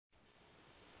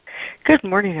Good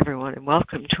morning, everyone, and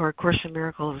welcome to our Course in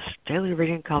Miracles Daily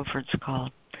Reading Conference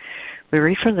Call. We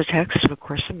read from the text of A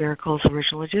Course in Miracles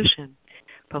Original Edition,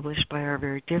 published by our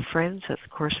very dear friends at the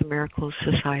Course in Miracles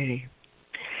Society.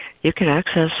 You can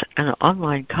access an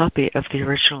online copy of the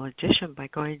original edition by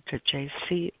going to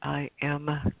jcim.net,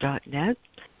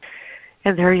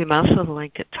 and there you mouse on the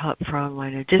link at top for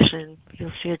online edition.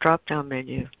 You'll see a drop-down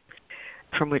menu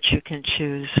from which you can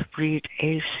choose Read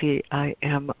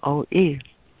ACIMOE.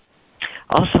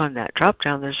 Also on that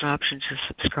drop-down, there's an option to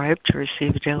subscribe to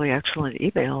receive a daily excellent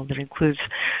email that includes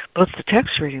both the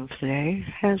text reading for the day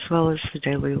as well as the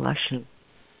daily lesson.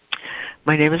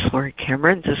 My name is Lori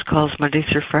Cameron. This call is Monday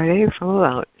through Friday from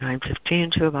about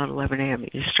 9:15 to about 11 a.m.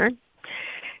 Eastern.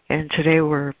 And today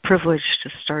we're privileged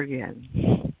to start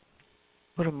again.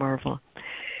 What a marvel.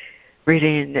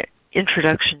 Reading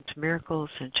Introduction to Miracles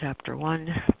in Chapter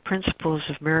 1, Principles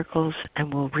of Miracles,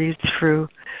 and we'll read through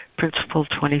Principle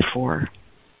 24.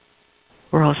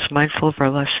 We're also mindful of our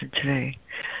lesson today.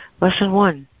 Lesson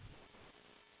 1.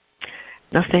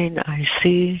 Nothing I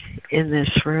see in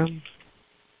this room,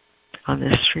 on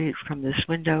this street, from this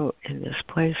window, in this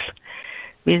place,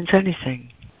 means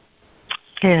anything.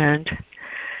 And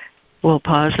we'll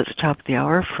pause at the top of the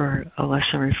hour for a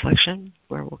lesson reflection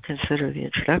where we'll consider the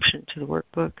introduction to the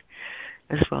workbook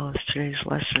as well as today's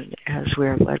lesson as we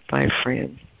are led by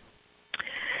Fran.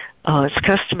 It's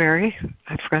customary,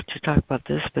 I forgot to talk about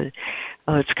this, but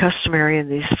it's customary in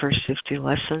these first 50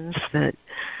 lessons that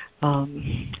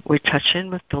we touch in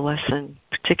with the lesson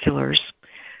particulars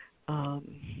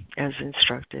as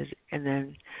instructed, and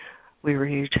then we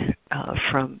read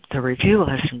from the review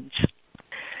lessons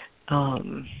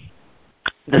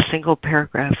the single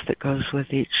paragraph that goes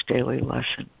with each daily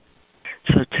lesson.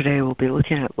 So today we'll be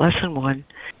looking at Lesson 1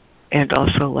 and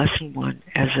also Lesson 1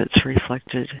 as it's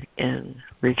reflected in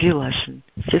Review Lesson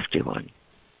 51.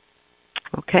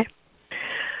 Okay?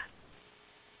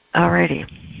 Alrighty.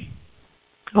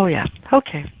 Oh yeah,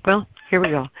 okay. Well, here we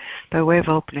go. By way of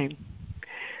opening,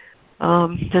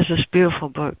 there's this beautiful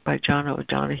book by John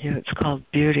O'Donohue. It's called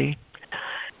Beauty.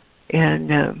 And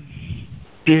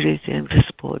Beauty, the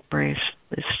Invisible Embrace.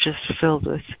 It's just filled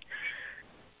with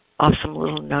awesome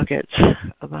little nuggets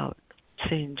about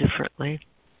seeing differently.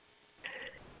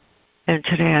 And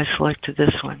today I selected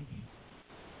this one.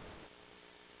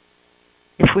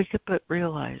 If we could but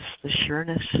realize the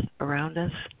sureness around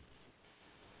us,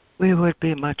 we would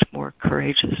be much more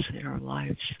courageous in our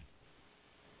lives.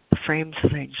 The frames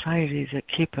of anxiety that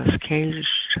keep us caged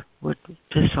would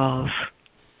dissolve.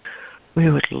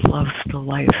 We would love the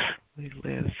life we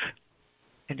live,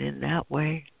 and in that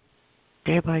way,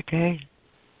 day by day,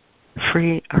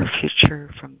 free our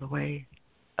future from the way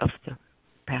of the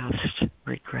past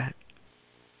regret.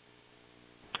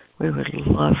 We would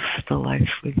love the life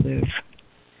we live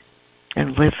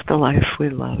and live the life we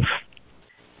love,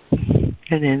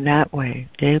 and in that way,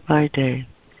 day by day,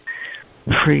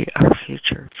 free our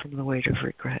future from the weight of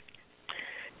regret.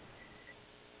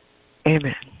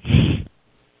 Amen.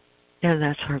 And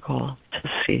that's our goal, to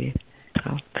see.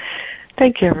 So,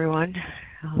 thank you, everyone,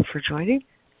 for joining.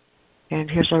 And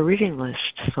here's our reading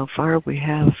list. So far, we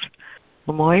have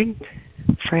Lemoyne,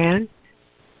 Fran,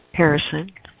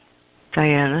 Harrison,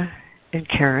 Diana, and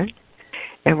Karen.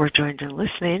 And we're joined in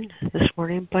listening this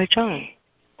morning by John.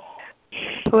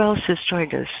 Who else has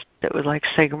joined us that would like to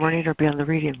say good morning or be on the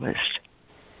reading list?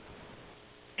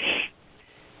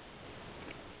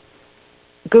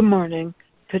 Good morning.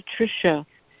 Patricia.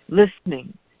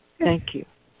 Listening. Thank you.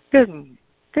 Good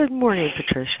morning,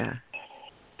 Patricia.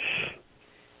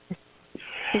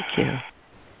 Thank you.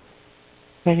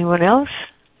 Anyone else?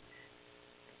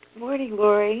 Morning,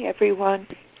 Lori, everyone.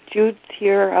 Jude's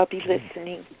here. I'll be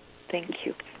listening. Thank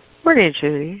you. Morning,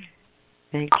 Judy.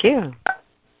 Thank you.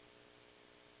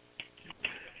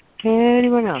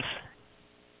 Anyone else?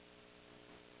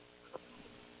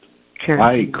 Karen.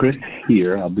 Hi, Chris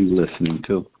here. I'll be listening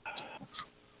too.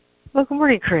 Well, good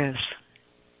morning, Chris.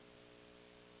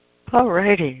 All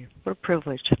righty. What a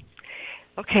privilege.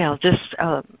 Okay, I'll just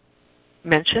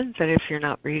mention that if you're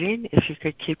not reading, if you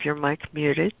could keep your mic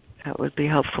muted, that would be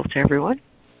helpful to everyone.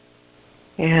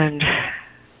 And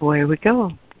away we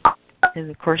go. In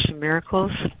the Course in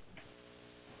Miracles,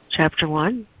 Chapter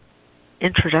 1,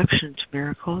 Introduction to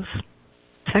Miracles,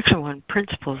 Section 1,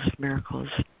 Principles of Miracles.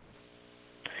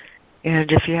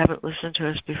 And if you haven't listened to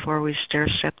us before, we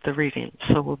stair-step the reading.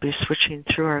 So we'll be switching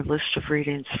through our list of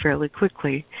readings fairly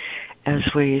quickly as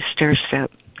we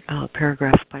stair-step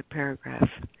paragraph by paragraph.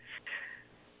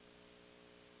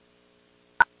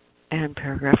 And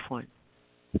paragraph 1.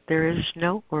 There is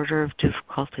no order of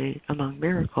difficulty among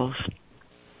miracles.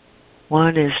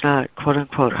 One is not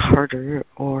quote-unquote harder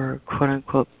or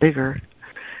quote-unquote bigger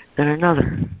than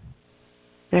another.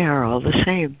 They are all the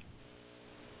same.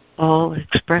 All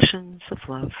expressions of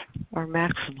love are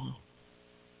maximal.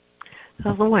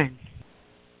 Lloyd.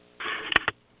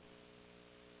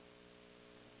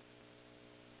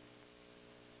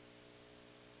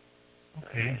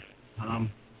 Okay.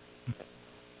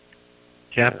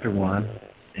 Chapter 1,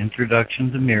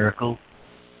 Introduction to Miracles.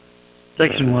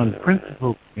 Section 1,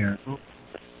 Principles of Miracles.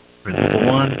 Principle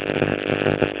 1,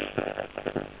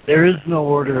 there is no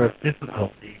order of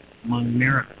difficulty among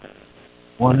miracles.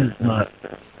 One is not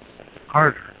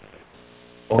harder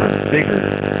or bigger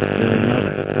than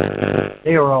another.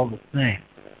 They are all the same.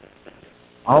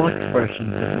 All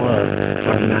expressions of love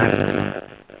are maximal.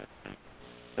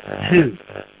 2,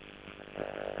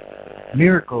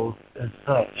 miracles as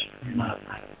such do not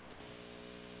matter.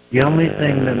 The only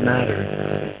thing that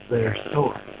matters is their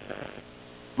source,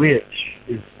 which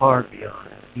is far beyond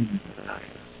human desire.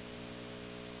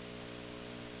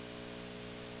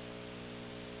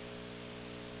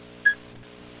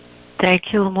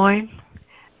 Thank you, Lemoyne.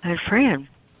 And Fran.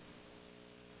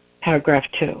 Paragraph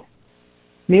 2.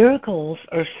 Miracles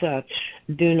are such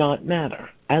do not matter.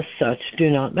 As such do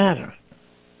not matter.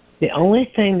 The only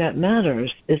thing that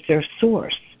matters is their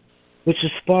source, which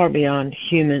is far beyond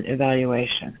human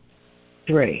evaluation.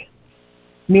 3.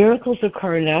 Miracles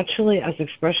occur naturally as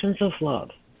expressions of love.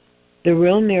 The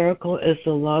real miracle is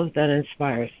the love that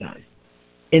inspires them.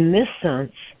 In this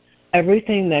sense,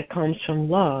 everything that comes from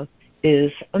love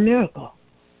is a miracle.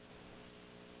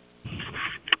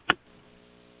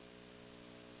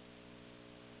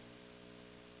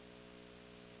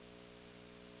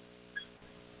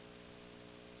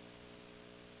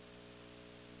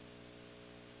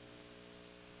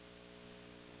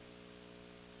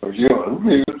 You're on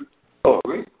mute.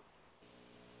 Sorry.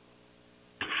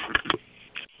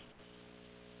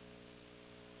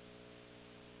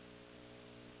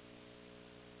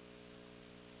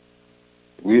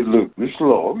 We look this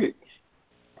long.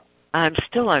 I'm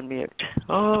still on mute.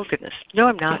 Oh, goodness. No,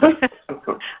 I'm not.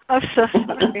 I'm so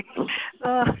sorry.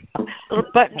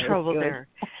 Little button trouble there.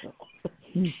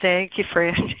 Thank you,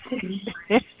 Fran.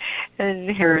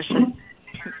 And Harrison.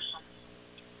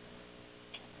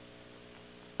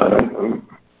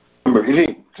 Number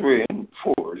 3 and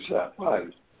 4, is that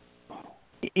right?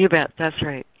 You bet, that's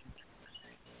right.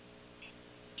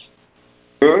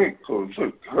 Miracles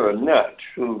occur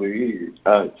naturally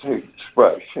as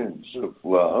expressions of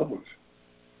love.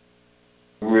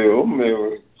 Real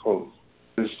miracle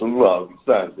is the love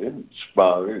that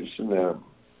inspires them.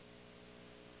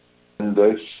 In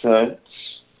this sense,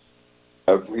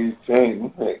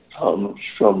 everything that comes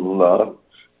from love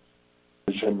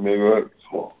is a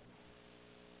miracle.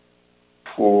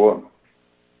 4.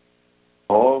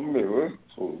 All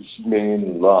miracles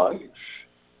mean life.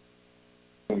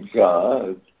 And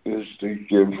God is the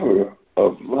giver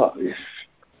of life.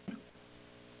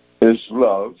 His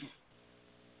love,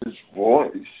 His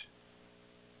voice,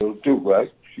 will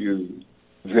direct you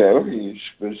very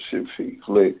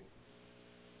specifically.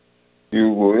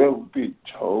 You will be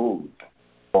told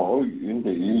all you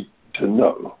need to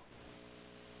know.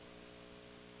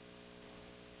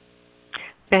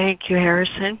 Thank you,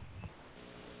 Harrison.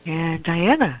 And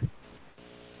Diana.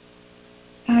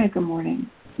 Hi, good morning.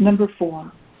 Number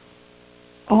 4.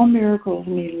 All miracles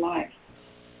mean life,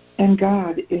 and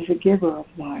God is a giver of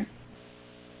life.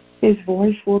 His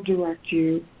voice will direct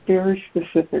you very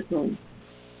specifically.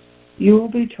 You will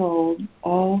be told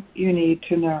all you need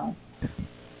to know.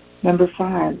 Number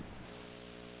 5.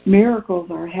 Miracles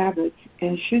are habits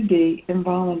and should be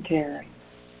involuntary.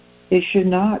 They should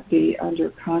not be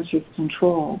under conscious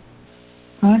control.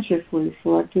 Consciously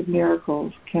selected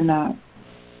miracles can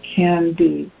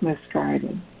be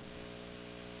misguided.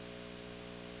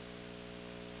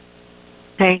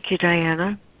 Thank you,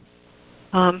 Diana.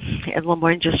 And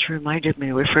Lemoyne just reminded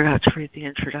me we forgot to read the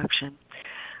introduction.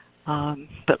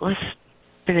 But let's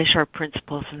finish our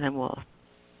principles and then we'll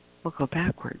go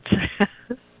backwards.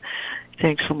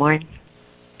 Thanks, Lemoyne.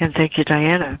 And thank you,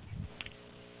 Diana.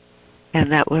 And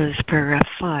that was paragraph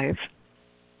 5.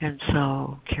 And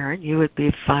so, Karen, you would be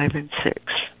 5 and 6.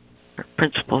 Or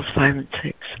principles 5 and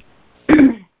 6.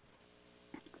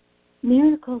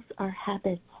 Miracles are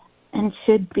habits and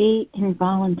should be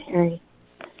involuntary.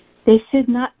 They should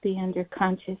not be under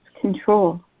conscious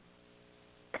control.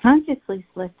 Consciously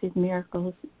selected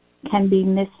miracles can be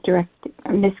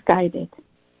misguided.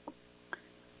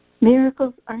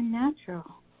 Miracles are natural.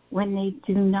 When they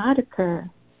do not occur,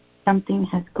 something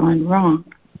has gone wrong.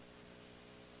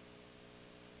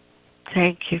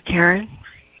 Thank you, Karen.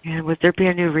 And would there be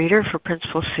a new reader for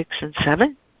Principles 6 and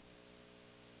 7?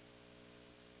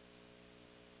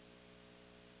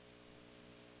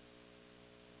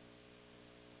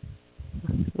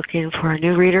 Looking for a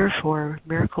new reader for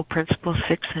Miracle Principles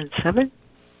 6 and 7?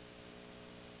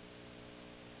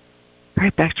 All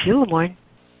right, back to you, Lemoyne.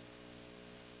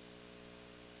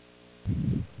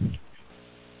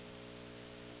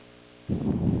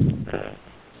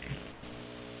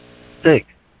 Six,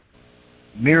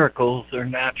 miracles are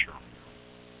natural.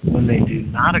 When they do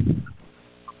not occur,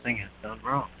 something has done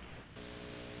wrong.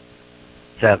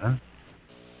 7,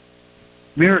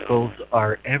 miracles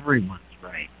are everyone's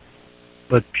right,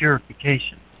 but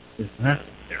purification is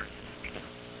necessary.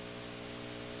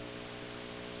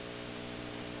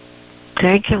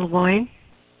 Thank you, Lemoyne.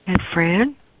 And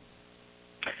Fran?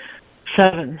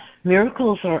 7,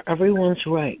 miracles are everyone's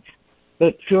right,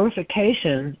 but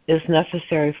purification is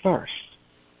necessary first.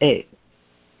 8,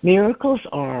 miracles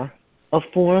are a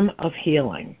form of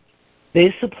healing.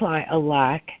 They supply a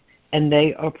lack, and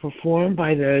they are performed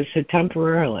by those who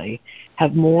temporarily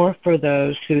have more for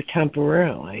those who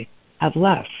temporarily have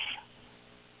less.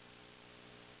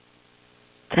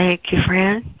 Thank you,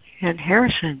 Fran. And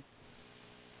Harrison?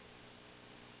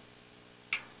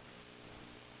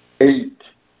 8,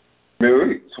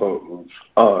 miracles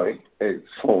are a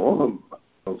form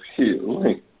of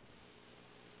healing.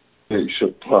 They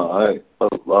supply a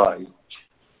light,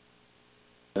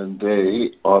 and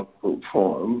they are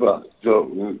performed by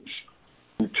those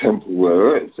who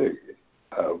temporarily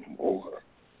have more.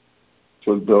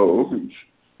 For those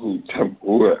who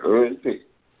temporarily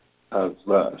have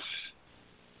less.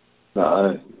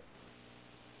 9,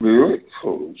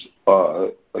 miracles are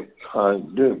a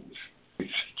kind of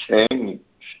exchange,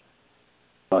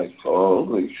 like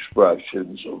all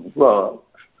expressions of love,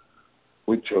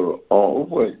 which are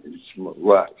always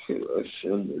miraculous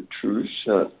in the true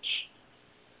sense.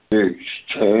 The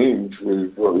exchange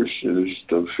reverses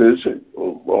the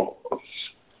physical laws.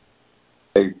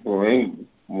 They bring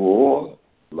more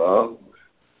love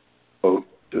both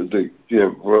to the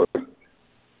giver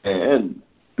and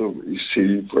the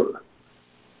receiver.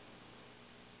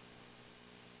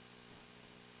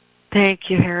 Thank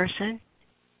you, Harrison.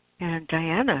 And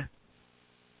Diana?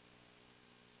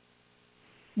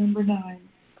 Number 9,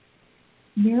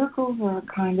 miracles are a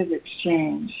kind of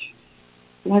exchange,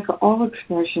 like all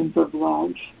expressions of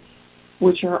love,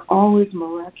 which are always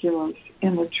miraculous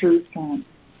in the true sense.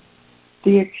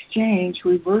 The exchange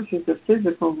reverses the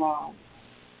physical laws.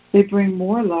 They bring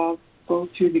more love both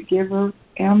to the giver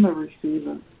and the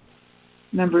receiver.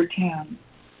 Number 10,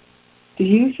 the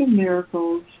use of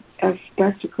miracles as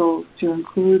spectacles to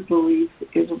include belief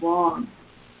is wrong,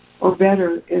 or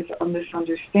better, is a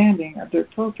misunderstanding of their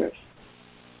purpose.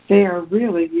 They are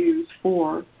really used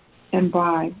for and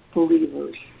by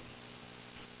believers.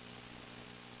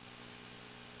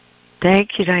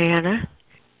 Thank you, Diana.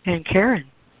 And Karen?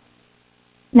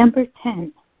 Number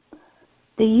 10,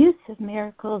 the use of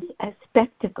miracles as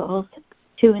spectacles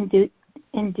to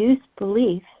induce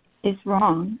belief is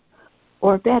wrong,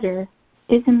 or better,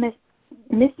 is a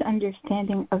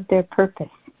misunderstanding of their purpose.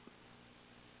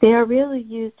 They are really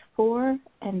used for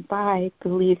and by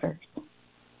believers.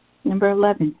 Number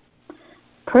 11,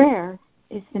 prayer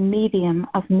is the medium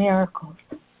of miracles.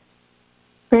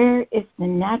 Prayer is the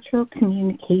natural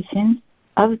communication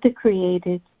of the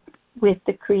created with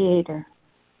the Creator.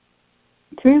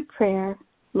 Through prayer,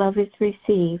 love is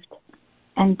received,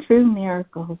 and through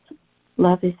miracles,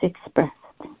 love is expressed.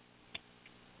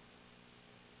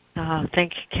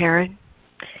 Thank you, Karen.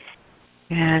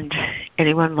 And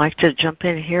anyone like to jump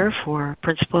in here for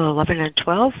Principle 11 and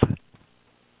 12?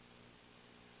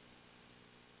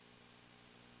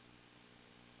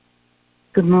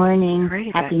 Good morning.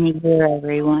 Great. Happy New Year,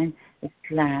 everyone. It's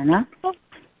Lana.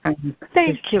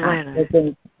 Thank you, Lana.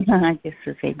 I just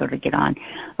was able to get on.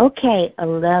 Okay,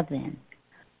 11.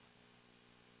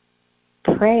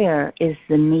 Prayer is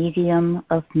the medium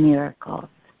of miracles.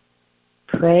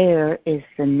 Prayer is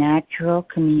the natural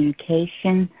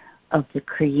communication of the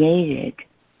created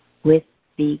with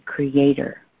the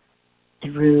Creator.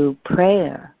 Through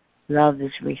prayer, love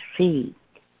is received,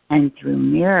 and through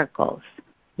miracles,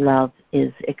 love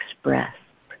is expressed.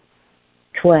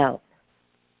 12.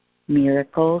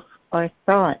 Miracles are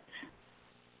thoughts.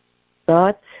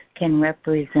 Thoughts can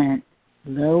represent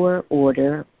lower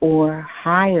order or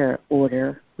higher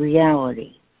order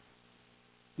reality.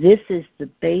 This is the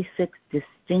basic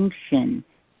distinction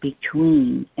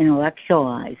between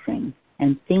intellectualizing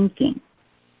and thinking.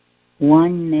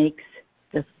 One makes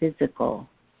the physical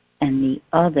and the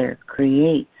other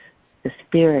creates the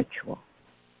spiritual.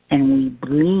 And we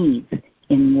believe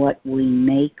in what we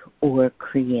make or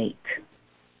create.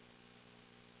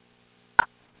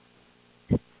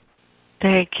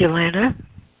 Thank you, Lana.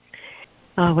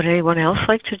 Would anyone else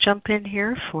like to jump in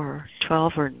here for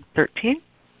 12 or 13?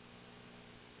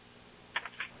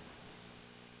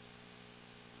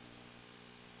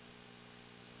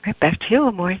 Right, back to you,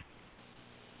 Amoy.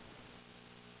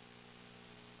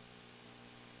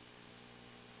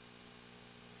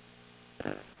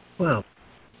 Well,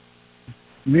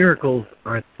 miracles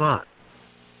are thoughts.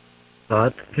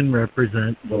 Thoughts can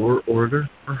represent lower order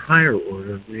or higher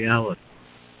order reality.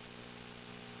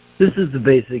 This is the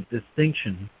basic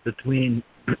distinction between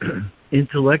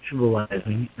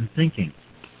intellectualizing and thinking.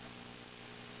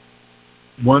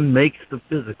 One makes the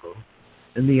physical,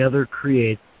 and the other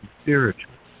creates the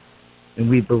spiritual, and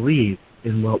we believe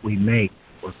in what we make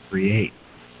or create.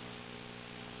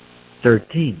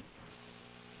 13.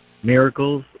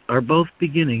 Miracles are both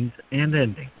beginnings and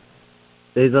endings.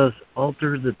 They thus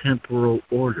alter the temporal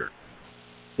order.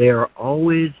 They are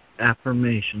always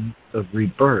affirmations of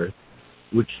rebirth,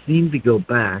 which seem to go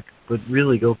back but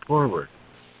really go forward.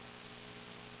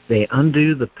 They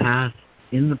undo the past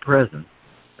in the present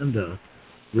and thus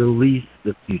release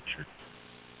the future.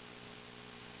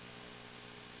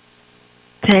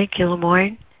 Thank you,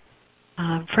 Lemoyne.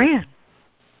 Fran.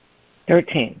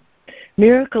 13.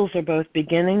 Miracles are both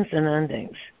beginnings and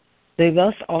endings. They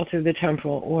thus alter the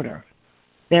temporal order.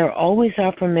 They are always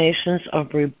affirmations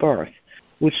of rebirth,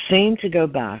 which seem to go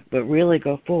back but really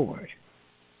go forward.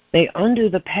 They undo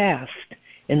the past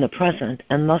in the present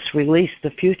and thus release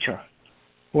the future.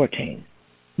 14.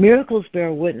 Miracles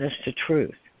bear witness to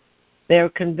truth. They are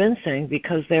convincing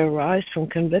because they arise from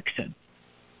conviction.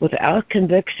 Without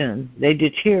conviction, they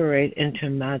deteriorate into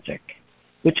magic,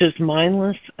 which is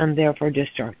mindless and therefore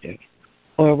destructive,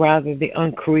 or rather the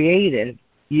uncreative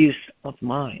use of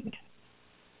mind.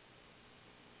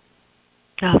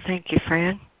 Oh, thank you,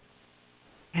 Fran.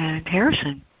 And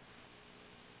Harrison.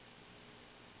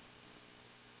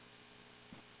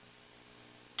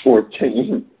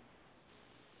 14.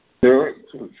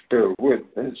 Miracles bear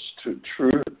witness to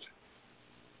truth.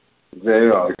 They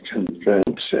are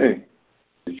convincing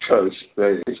because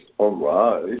they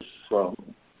arise from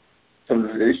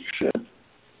conviction.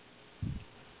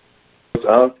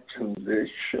 Without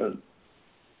conviction,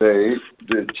 they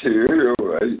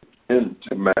deteriorate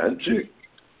into magic,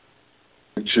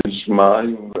 which is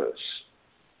mindless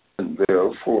and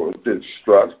therefore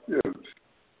destructive,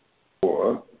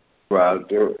 or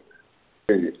rather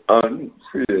the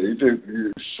uncreative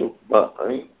use of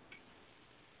mind.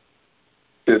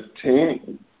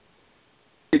 15.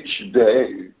 Each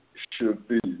day should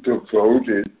be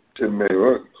devoted to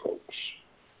miracles.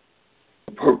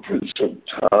 The purpose of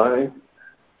time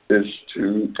is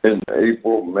to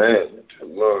enable man to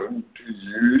learn to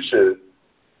use it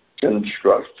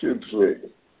constructively.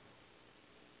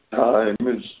 Time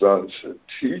is thus a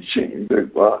teaching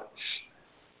device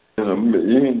and a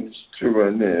means to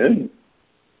an end.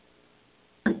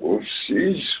 It will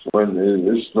cease when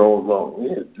it is no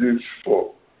longer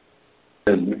useful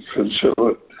in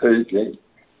facilitating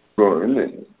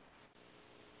learning.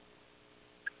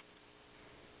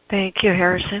 Thank you,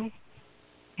 Harrison.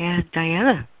 And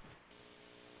Diana.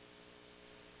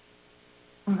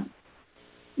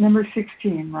 Number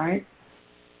 16, right?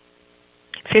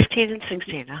 15 and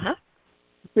 16,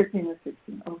 15 and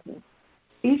 16, okay.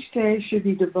 Each day should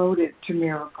be devoted to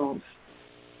miracles.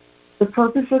 The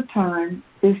purpose of time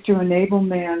is to enable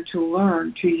man to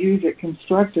learn to use it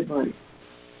constructively.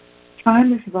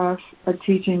 Time is thus a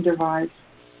teaching device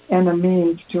and a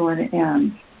means to an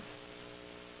end.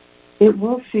 It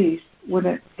will cease when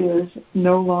it is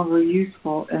no longer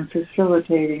useful in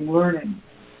facilitating learning.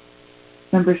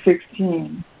 Number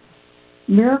 16.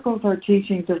 Miracles are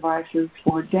teaching devices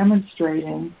for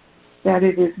demonstrating that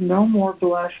it is no more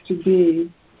blessed to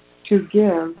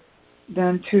give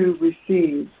than to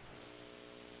receive.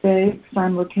 They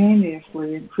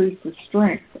simultaneously increase the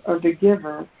strength of the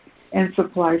giver and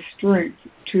supply strength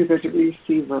to the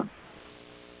receiver.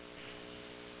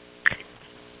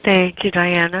 Thank you,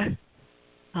 Diana.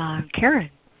 Karen.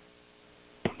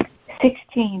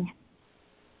 16.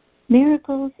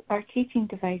 Miracles are teaching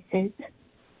devices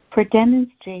for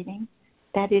demonstrating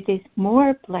that it is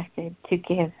more blessed to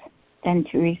give than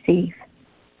to receive.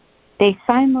 They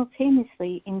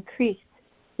simultaneously increase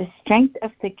the strength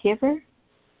of the giver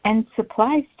and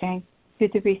supply strength to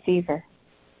the receiver.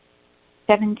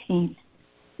 17.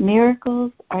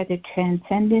 Miracles are the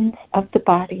transcendence of the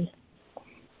body.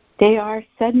 They are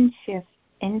sudden shifts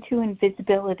into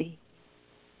invisibility,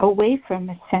 away from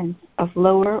a sense of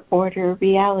lower order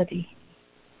reality.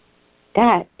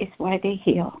 That is why they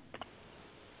heal.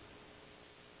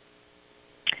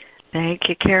 Thank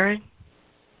you, Karen.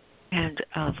 And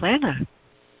Lana.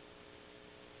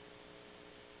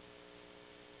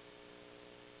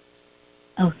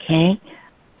 Okay.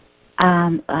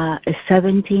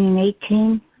 17 and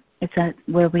 18? Is that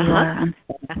where we are? I'm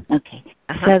sorry. Okay.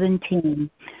 17.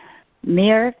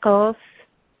 Miracles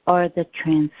are the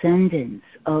transcendence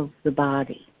of the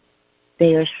body.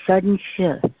 They are sudden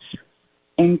shifts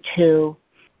into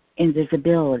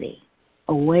invisibility,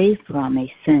 away from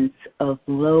a sense of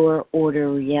lower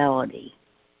order reality.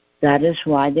 That is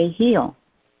why they heal.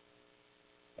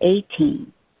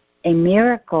 18. A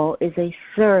miracle is a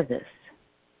service.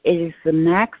 It is the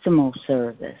maximal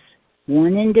service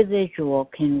one individual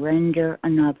can render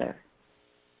another.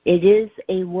 It is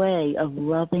a way of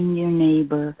loving your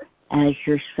neighbor as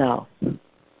yourself.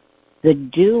 The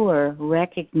doer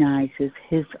recognizes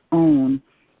his own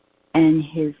and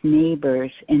his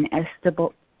neighbor's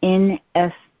inestimable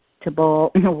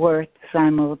worth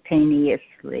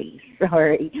simultaneously.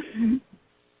 Sorry.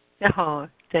 Oh,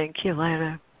 thank you,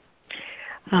 Lana.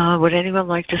 Would anyone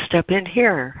like to step in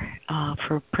here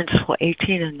for Principle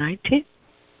 18 and 19?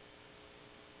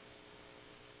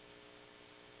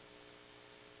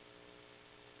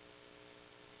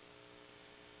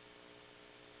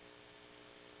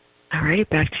 All right,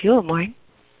 back to you, Lemoyne.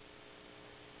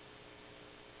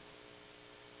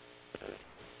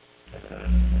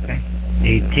 Okay.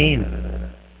 18.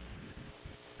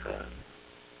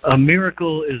 A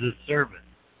miracle is a service.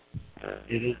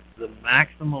 It is the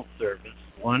maximal service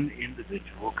one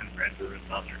individual can render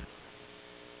another.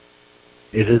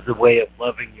 It is a way of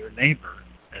loving your neighbor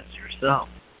as yourself.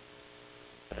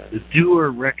 The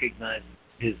doer recognizes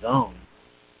his own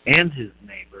and his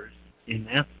neighbor's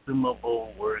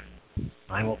inestimable worth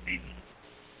simultaneously.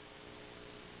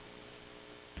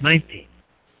 19.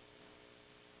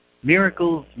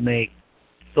 Miracles make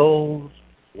souls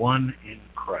one in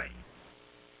Christ.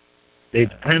 They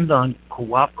depend on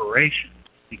cooperation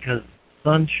because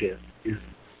sonship is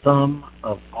the sum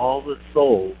of all the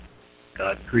souls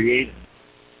God created.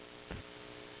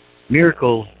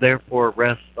 Miracles therefore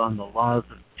rest on the laws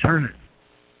of eternity,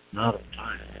 not of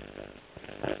time.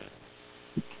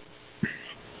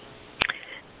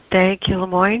 Thank you,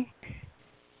 Lemoyne.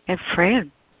 And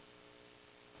Fran.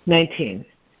 19.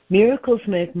 Miracles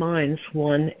make minds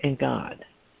one in God.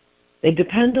 They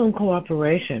depend on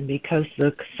cooperation because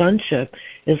the sonship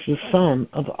is the sum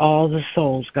of all the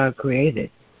souls God created.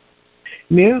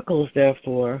 Miracles,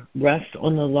 therefore, rest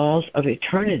on the laws of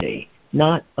eternity,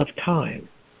 not of time.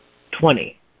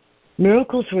 20.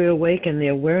 Miracles reawaken the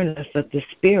awareness that the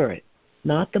spirit,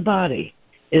 not the body,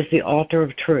 is the altar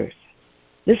of truth.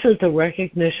 This is the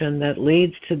recognition that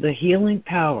leads to the healing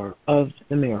power of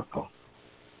the miracle.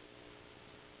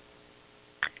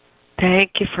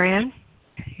 Thank you, Fran.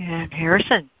 And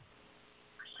Harrison.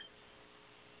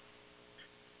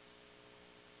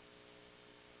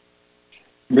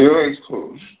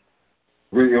 Miracles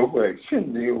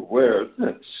reawaken the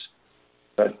awareness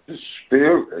that the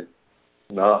spirit,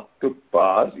 not the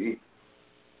body,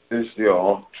 is the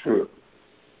altar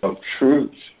of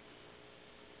truth.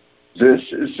 This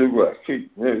is a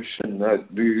recognition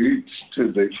that leads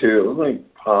to the healing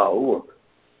power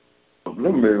of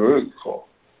the miracle.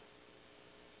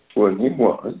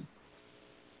 21.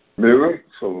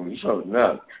 Miracles are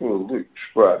natural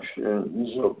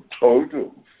expressions of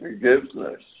total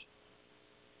forgiveness.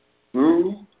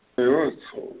 Through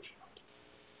miracles,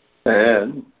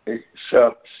 man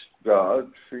accepts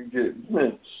God's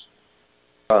forgiveness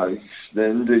by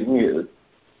extending it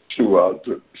to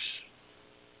others.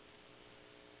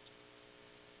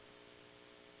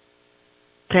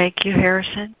 Thank you,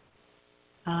 Harrison.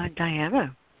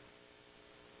 Diana.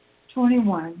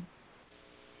 21.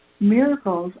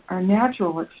 Miracles are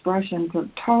natural expressions of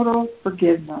total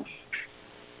forgiveness.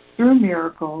 Through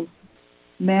miracles,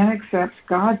 man accepts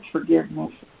God's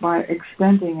forgiveness by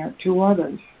extending it to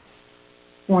others.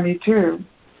 22.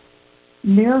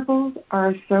 Miracles are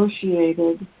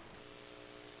associated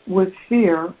with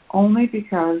fear only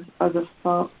because of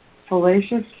the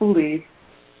fallacious belief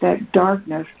that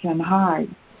darkness can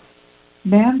hide.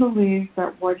 Man believes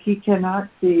that what he cannot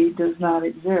see does not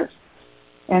exist,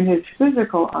 and his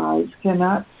physical eyes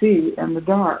cannot see in the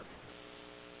dark.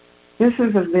 This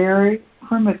is a very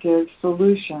primitive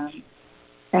solution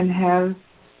and has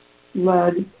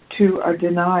led to a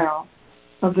denial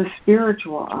of the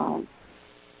spiritual eye.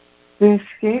 The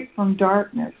escape from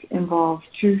darkness involves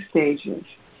 2 stages.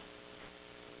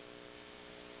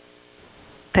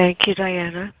 Thank you,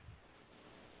 Diana.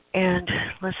 And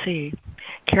let's see.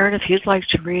 Karen, if you'd like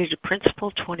to read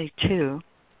Principle 22,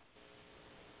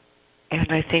 and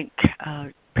I think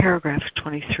paragraph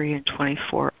 23 and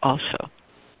 24 also.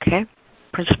 Okay?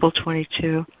 Principle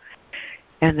 22,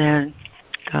 and then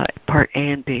part A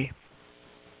and B.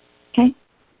 Okay.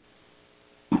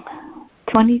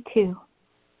 22.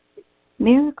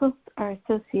 Miracles are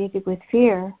associated with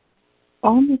fear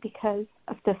only because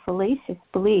of the fallacious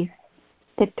belief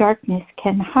that darkness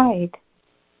can hide.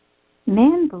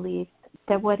 Man believes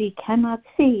that what he cannot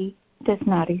see does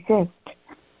not exist,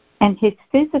 and his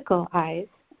physical eyes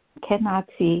cannot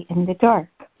see in the dark.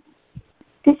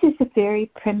 This is a very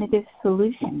primitive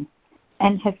solution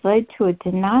and has led to a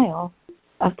denial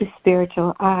of the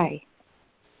spiritual eye.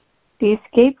 The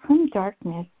escape from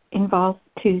darkness involves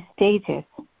two stages.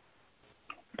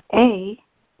 A,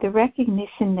 the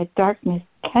recognition that darkness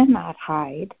cannot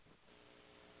hide.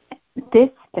 This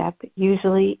step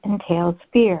usually entails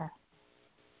fear.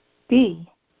 B,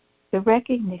 the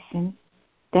recognition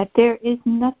that there is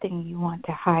nothing you want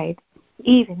to hide,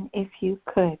 even if you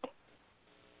could.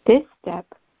 This step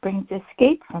brings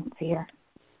escape from fear.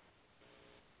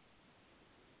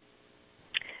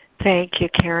 Thank you,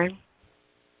 Karen.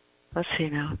 Let's see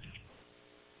now.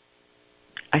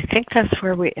 I think that's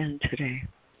where we end today.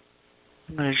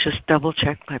 I'm going to just double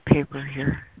check my paper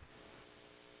here.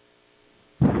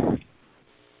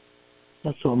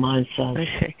 That's what mine says.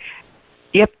 Let's see.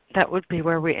 Yep, that would be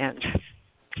where we end.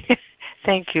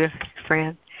 Thank you,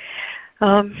 Fran.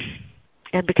 And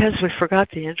because we forgot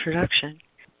the introduction,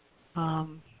 I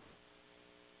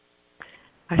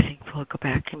think we'll go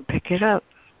back and pick it up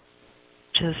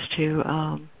just to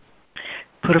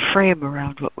put a frame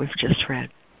around what we've just read,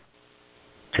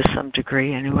 to some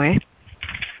degree anyway.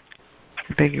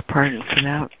 I beg your pardon for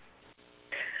that.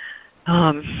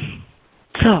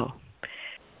 So,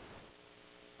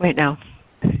 wait now.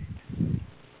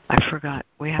 I forgot.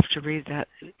 We have to read that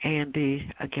A and B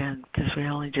again because we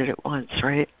only did it once,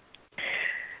 right?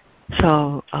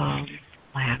 So,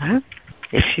 Lana,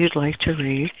 if you'd like to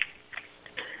read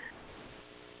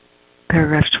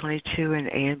paragraph 22 and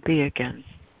A and B again,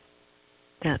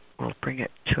 that will bring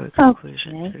it to a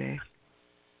conclusion today.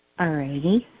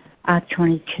 Alrighty.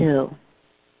 22.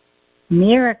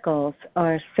 Miracles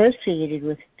are associated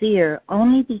with fear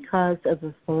only because of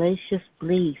a fallacious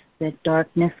belief that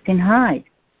darkness can hide.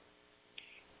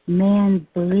 Man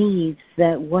believes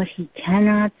that what he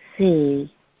cannot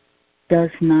see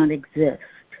does not exist,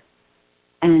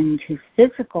 and his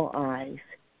physical eyes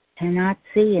cannot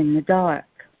see in the dark.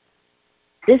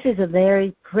 This is a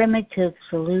very primitive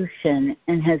solution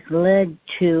and has led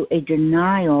to a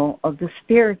denial of the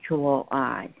spiritual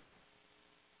eye.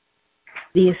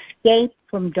 The escape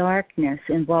from darkness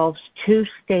involves two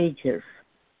stages.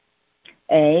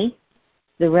 A,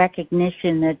 the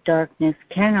recognition that darkness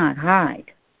cannot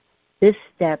hide. This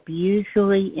step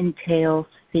usually entails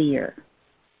fear.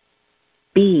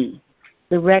 B,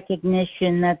 the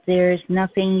recognition that there is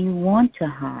nothing you want to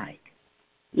hide,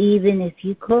 even if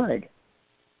you could.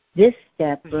 This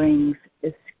step brings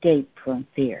escape from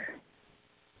fear.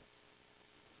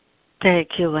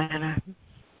 Thank you, Lana.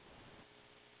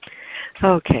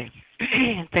 Okay.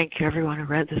 Thank you, everyone who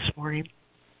read this morning.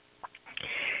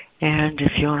 And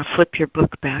if you want to flip your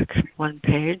book back one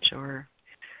page or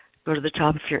go to the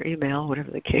top of your email, whatever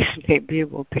the case may be,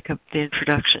 we'll pick up the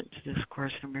introduction to this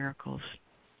Course in Miracles.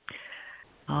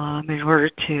 In order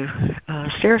to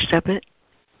stair-step it,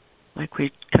 like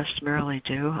we customarily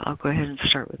do, I'll go ahead and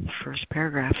start with the first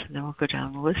paragraph, and then we'll go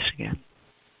down the list again.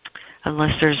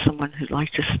 Unless there's someone who'd like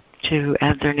to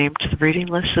add their name to the reading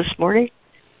list this morning.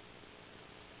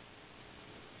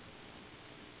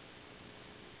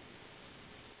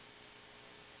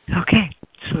 Okay,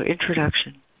 so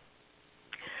introduction.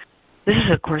 This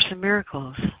is a Course in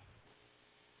Miracles.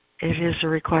 It is a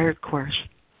required course.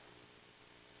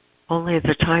 Only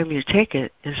the time you take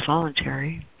it is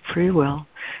voluntary. Free will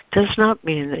does not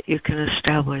mean that you can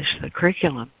establish the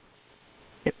curriculum.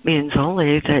 It means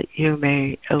only that you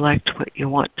may elect what you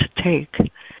want to take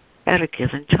at a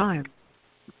given time.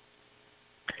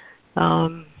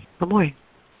 Lemoyne.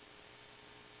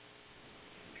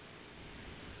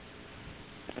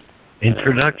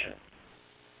 Introduction.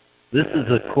 This is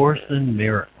a Course in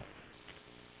Miracles.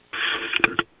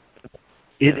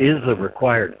 It is a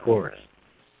required course.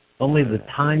 Only the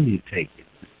time you take it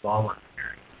is voluntary.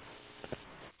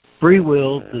 Free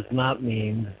will does not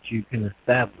mean that you can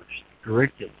establish the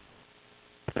curriculum.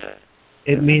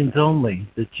 It means only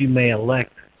that you may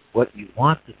elect what you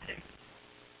want to take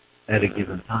at a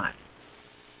given time.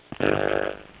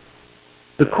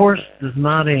 The Course does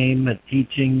not aim at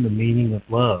teaching the meaning of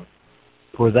love,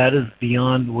 for that is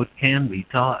beyond what can be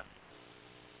taught.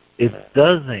 It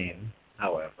does aim,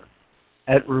 however,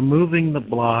 at removing the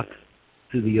blocks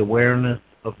to the awareness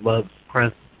of love's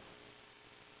presence,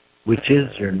 which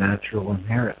is your natural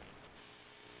inheritance.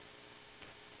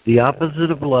 The opposite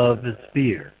of love is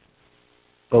fear,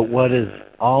 but what is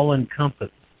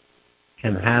all-encompassing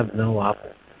can have no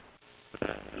opposite.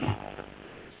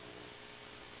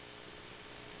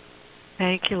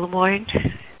 Thank you, Lemoyne.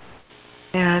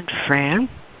 And Fran,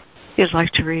 if you'd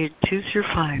like to read 2 through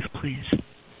 5, please.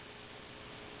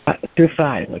 Through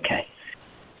 5, okay.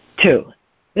 2.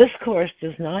 This course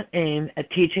does not aim at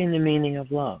teaching the meaning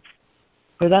of love,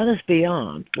 for that is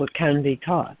beyond what can be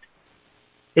taught.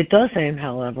 It does aim,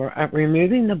 however, at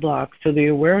removing the blocks to the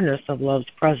awareness of love's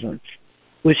presence,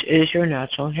 which is your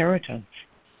natural inheritance.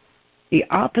 The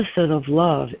opposite of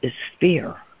love is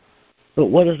fear, but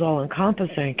what is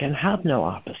all-encompassing can have no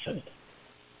opposite.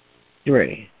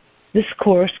 3. This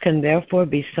course can therefore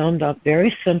be summed up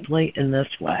very simply in this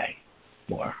way.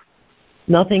 4.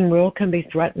 Nothing real can be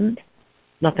threatened.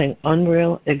 Nothing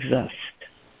unreal exists.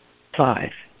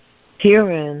 5.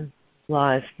 Herein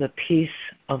lies the peace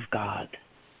of God.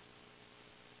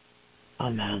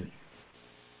 Amen.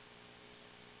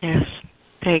 Yes.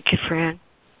 Thank you, Fran.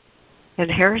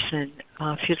 And Harrison,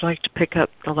 if you'd like to pick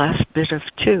up the last bit of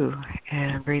 2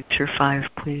 and read through 5,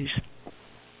 please.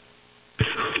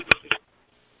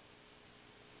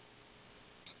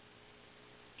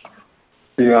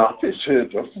 The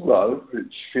opposite of love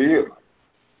is fear,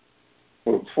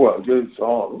 but what is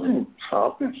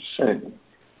all-encompassing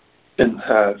and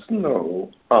has no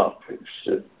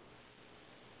opposite.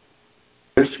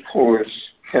 This course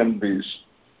can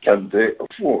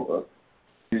therefore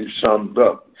be summed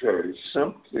up very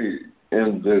simply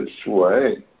in this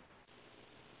way.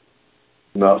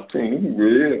 Nothing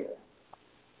real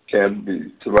can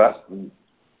be threatened.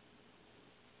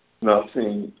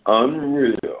 Nothing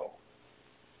unreal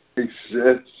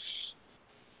exists.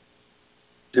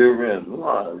 Herein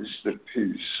lies the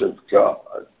peace of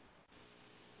God.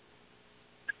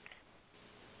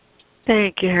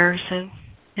 Thank you, Harrison.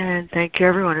 And thank you,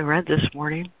 everyone who read this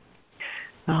morning.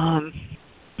 I'll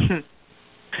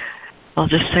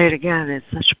just say it again. It's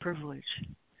such a privilege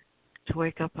to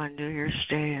wake up on New Year's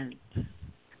Day and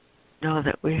know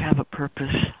that we have a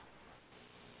purpose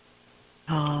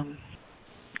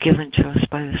given to us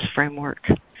by this framework.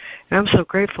 And I'm so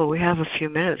grateful we have a few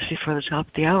minutes before the top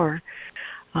of the hour.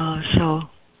 So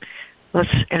let's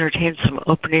entertain some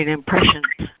opening impressions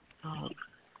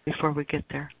before we get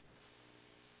there.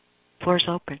 Floor's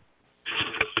open.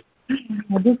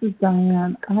 This is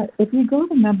Diane. If you go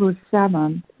to number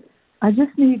 7, I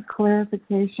just need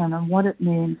clarification on what it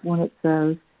means when it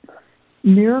says,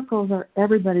 miracles are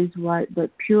everybody's right,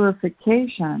 but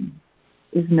purification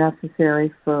is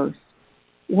necessary first.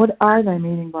 What are they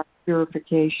meaning by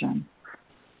purification?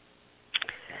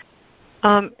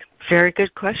 Very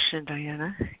good question,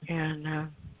 Diana. And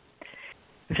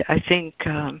I think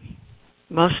I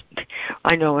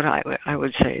know what I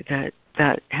would say,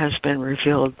 that has been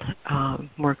revealed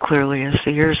more clearly as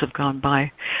the years have gone by.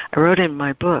 I wrote in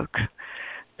my book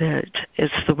that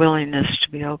it's the willingness to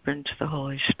be open to the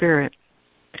Holy Spirit.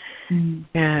 Mm.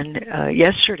 And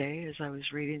yesterday, as I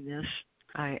was reading this,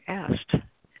 I asked,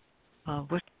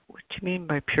 what do you mean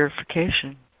by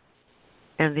purification?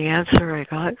 And the answer I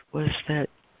got was that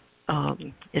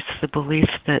it's the belief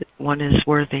that one is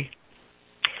worthy.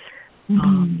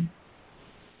 Mm-hmm.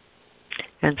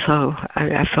 And so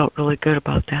I felt really good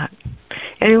about that.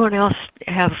 Anyone else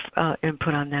have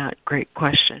input on that? Great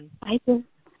question. I do.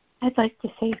 I'd like to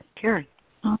say, Karen,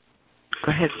 go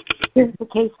ahead.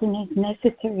 Purification is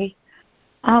necessary.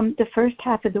 The first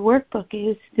half of the workbook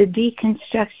is the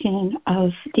deconstruction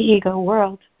of the ego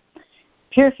world.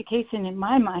 Purification, in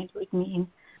my mind, would mean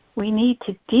we need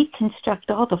to deconstruct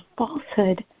all the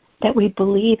falsehood that we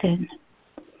believe in.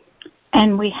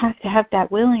 And we have to have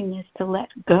that willingness to let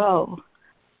go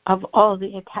of all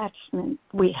the attachment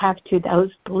we have to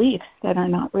those beliefs that are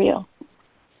not real.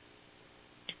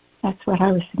 That's what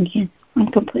I was thinking. I'm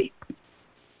complete.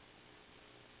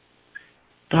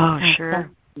 Oh, sure.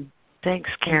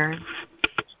 Thanks, Karen.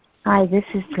 Hi, this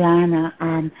is Lana.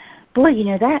 Boy,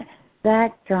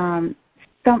 that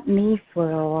stumped me for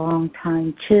a long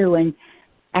time too,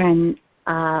 and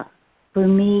for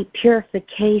me,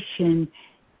 purification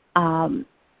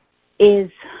is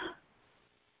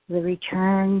the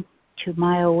return to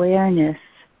my awareness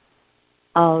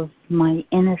of my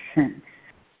innocence.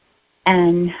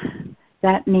 And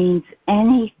that means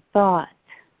any thought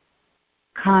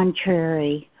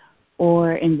contrary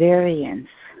or invariance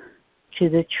to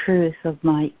the truth of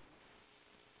my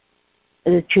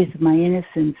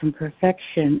innocence and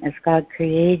perfection as God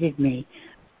created me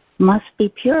must be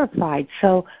purified.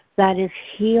 So that is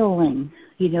healing.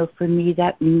 For me,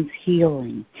 that means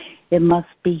healing. It must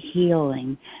be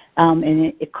healing. And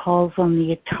it calls on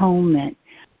the atonement,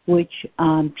 which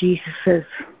Jesus says,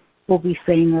 we'll be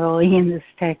saying early in this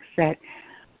text, that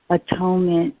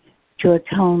atonement, to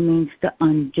atone means to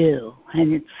undo.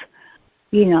 And it's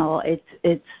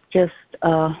just,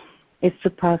 it's the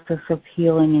process of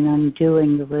healing and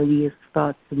undoing the religious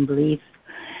thoughts and beliefs.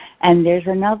 And there's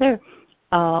another,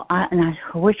 and I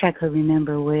wish I could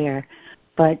remember where,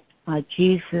 but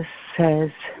Jesus says,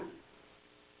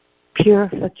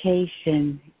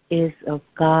 purification is of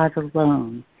God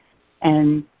alone,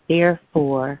 and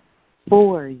therefore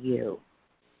for you.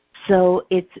 So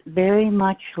it's very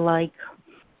much like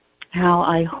how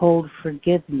I hold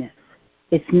forgiveness.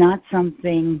 It's not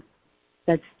something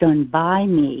that's done by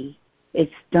me,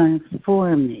 it's done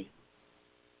for me.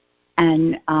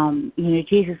 And,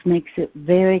 Jesus makes it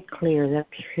very clear that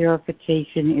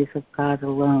purification is of God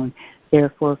alone,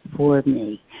 therefore for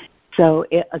me. So,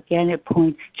 it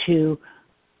points to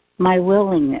my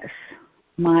willingness,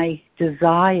 my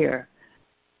desire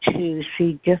to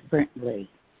see differently,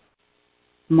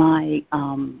 my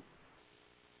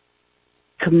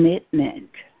commitment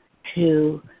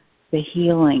to the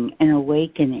healing and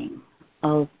awakening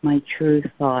of my true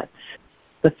thoughts,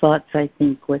 the thoughts I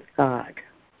think with God.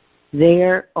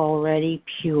 They're already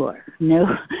pure.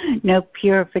 No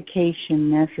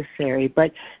purification necessary,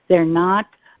 but they're not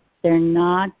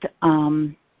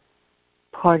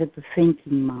part of the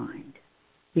thinking mind.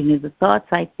 The thoughts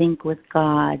I think with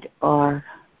God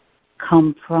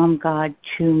come from God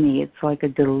to me. It's like a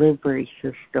delivery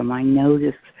system. I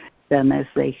notice them as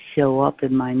they show up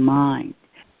in my mind,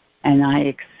 and I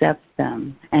accept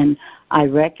them, and I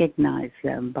recognize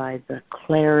them by the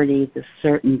clarity, the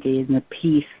certainty, and the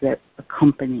peace that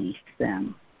accompanies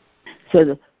them.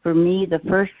 So for me, the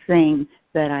first thing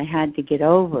that I had to get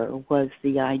over was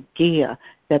the idea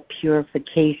that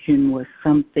purification was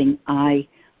something I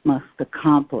must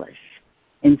accomplish,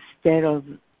 instead of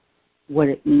what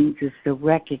it means is the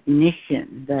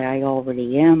recognition that I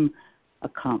already am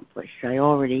accomplished. I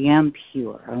already am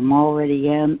pure. I already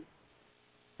am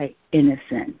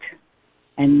innocent.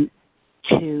 And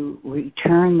to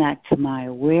return that to my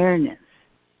awareness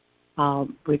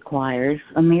requires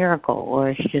a miracle, or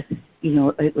it's just,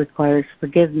 it requires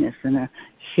forgiveness and a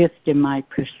shift in my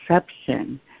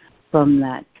perception from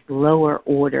that lower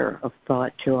order of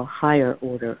thought to a higher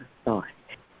order of thought.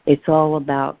 It's all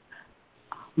about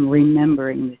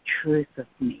remembering the truth of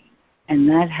me, and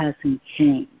that hasn't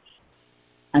changed.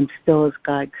 I'm still as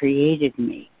God created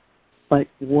me, but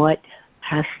what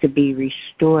has to be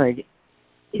restored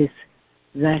is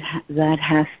that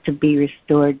has to be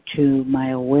restored to my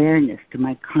awareness, to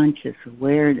my conscious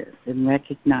awareness, and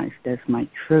recognized as my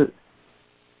truth.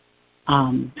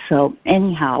 So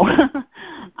anyhow,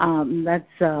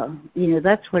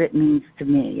 that's what it means to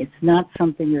me. It's not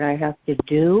something that I have to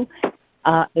do.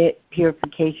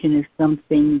 Purification is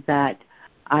something that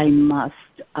I must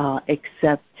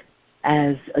accept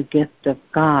as a gift of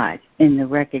God, in the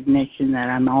recognition that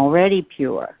I'm already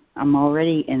pure, I'm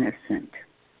already innocent.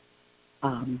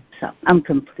 So I'm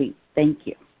complete. Thank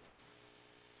you.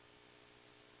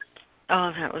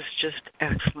 Oh, that was just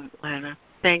excellent, Lana.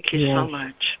 Thank you so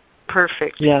much.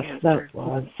 Perfect. Yes, answer. That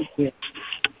was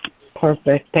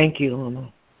perfect. Thank you,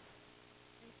 Lana.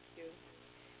 Thank you.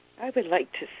 I would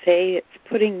like to say it's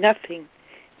putting nothing,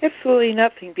 absolutely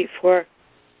nothing, before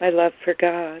my love for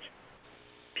God,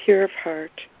 pure of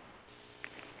heart.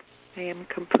 I am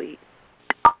complete.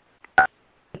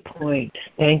 Good point.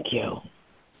 Thank you.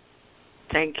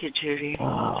 Thank you, Judy.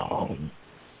 Wow.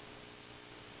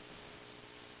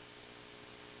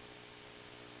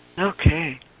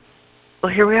 Okay.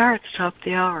 Well, here we are at the top of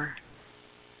the hour.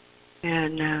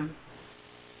 And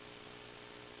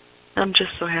I'm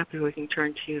just so happy we can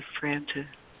turn to you, Fran, to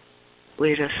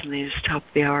lead us in these top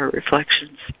of the hour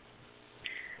reflections.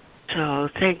 So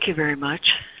thank you very much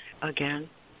again,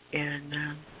 and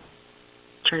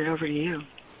turn it over to you.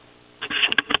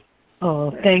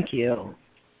 Oh, thank you.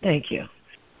 Thank you.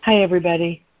 Hi,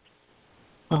 everybody.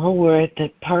 We're at the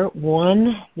part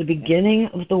 1, the beginning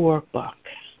of the workbook.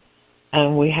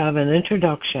 And we have an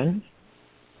introduction.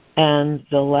 And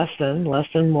the lesson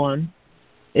 1,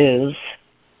 is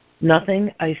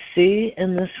nothing I see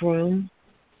in this room,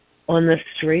 on this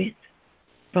street,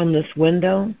 from this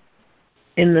window,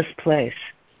 in this place,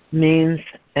 means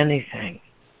anything.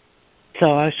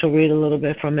 So I shall read a little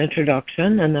bit from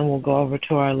introduction, and then we'll go over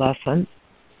to our lesson.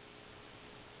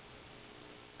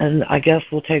 And I guess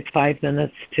we'll take 5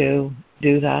 minutes to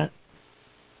do that.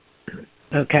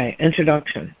 Okay,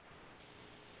 introduction.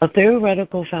 A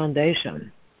theoretical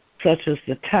foundation, such as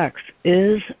the text,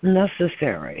 is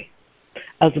necessary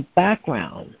as a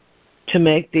background to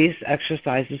make these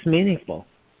exercises meaningful.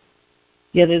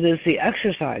 Yet it is the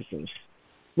exercises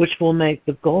which will make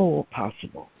the goal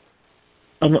possible.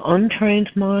 An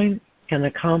untrained mind can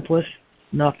accomplish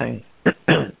nothing.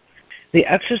 The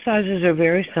exercises are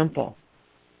very simple.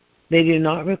 They do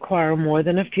not require more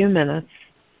than a few minutes,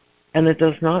 and it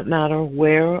does not matter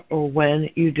where or when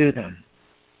you do them.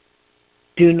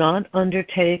 Do not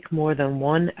undertake more than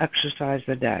one exercise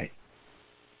a day.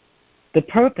 The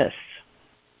purpose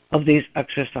of these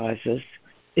exercises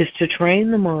is to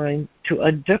train the mind to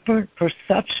a different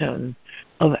perception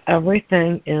of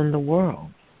everything in the world.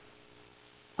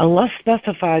 Unless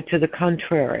specified to the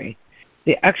contrary,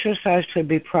 the exercise should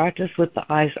be practiced with the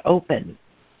eyes open,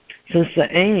 since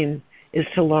the aim is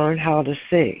to learn how to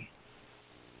see.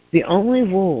 The only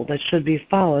rule that should be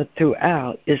followed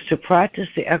throughout is to practice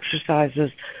the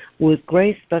exercises with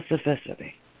great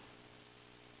specificity.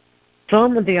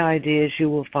 Some of the ideas you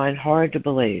will find hard to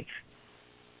believe,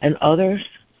 and others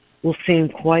will seem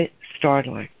quite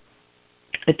startling.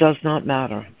 It does not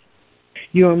matter.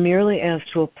 You are merely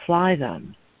asked to apply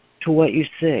them to what you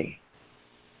see.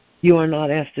 You are not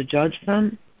asked to judge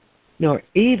them, nor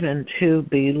even to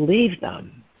believe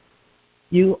them.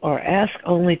 You are asked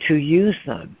only to use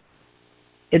them.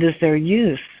 It is their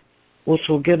use which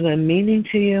will give them meaning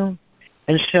to you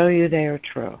and show you they are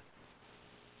true.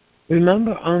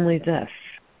 Remember only this: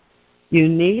 you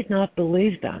need not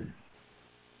believe them,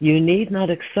 you need not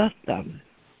accept them,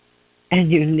 and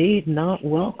you need not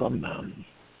welcome them.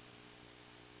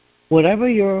 Whatever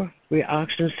your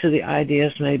reactions to the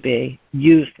ideas may be,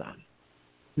 use them.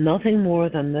 Nothing more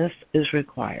than this is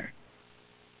required.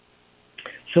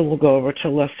 So we'll go over to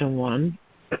lesson 1.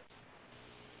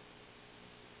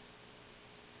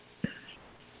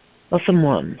 Lesson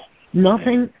 1.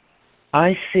 Nothing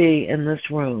I see in this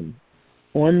room,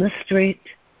 on the street,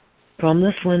 from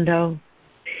this window,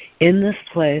 in this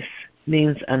place,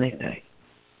 means anything.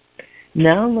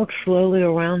 Now look slowly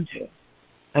around you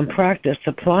and practice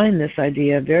applying this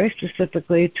idea very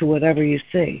specifically to whatever you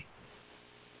see.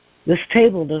 This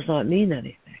table does not mean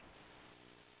anything.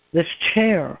 This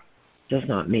chair does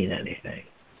not mean anything.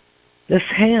 This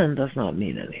hand does not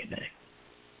mean anything.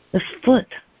 This foot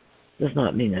does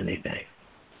not mean anything.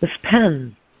 This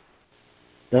pen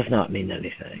does not mean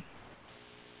anything.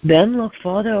 Then look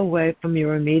farther away from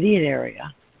your immediate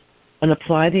area and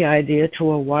apply the idea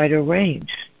to a wider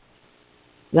range.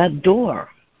 That door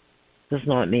does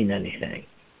not mean anything.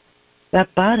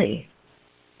 That body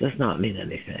does not mean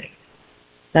anything.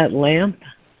 That lamp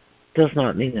does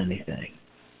not mean anything.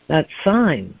 That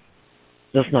sign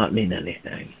does not mean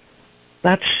anything.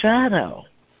 That shadow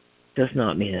does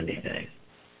not mean anything.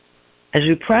 As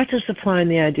you practice applying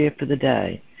the idea for the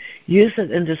day, use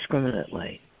it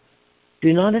indiscriminately.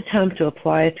 Do not attempt to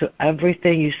apply it to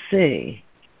everything you see,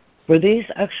 for these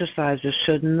exercises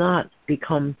should not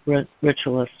become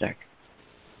ritualistic.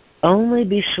 Only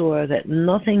be sure that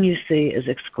nothing you see is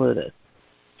excluded.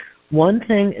 One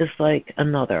thing is like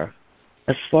another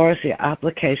as far as the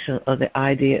application of the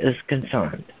idea is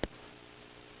concerned.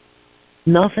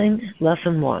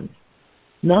 Lesson 1.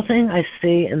 Nothing I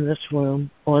see in this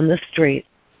room, on the street,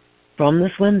 from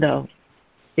this window,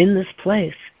 in this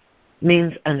place,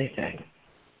 means anything.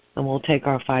 And we'll take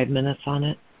our 5 minutes on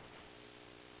it.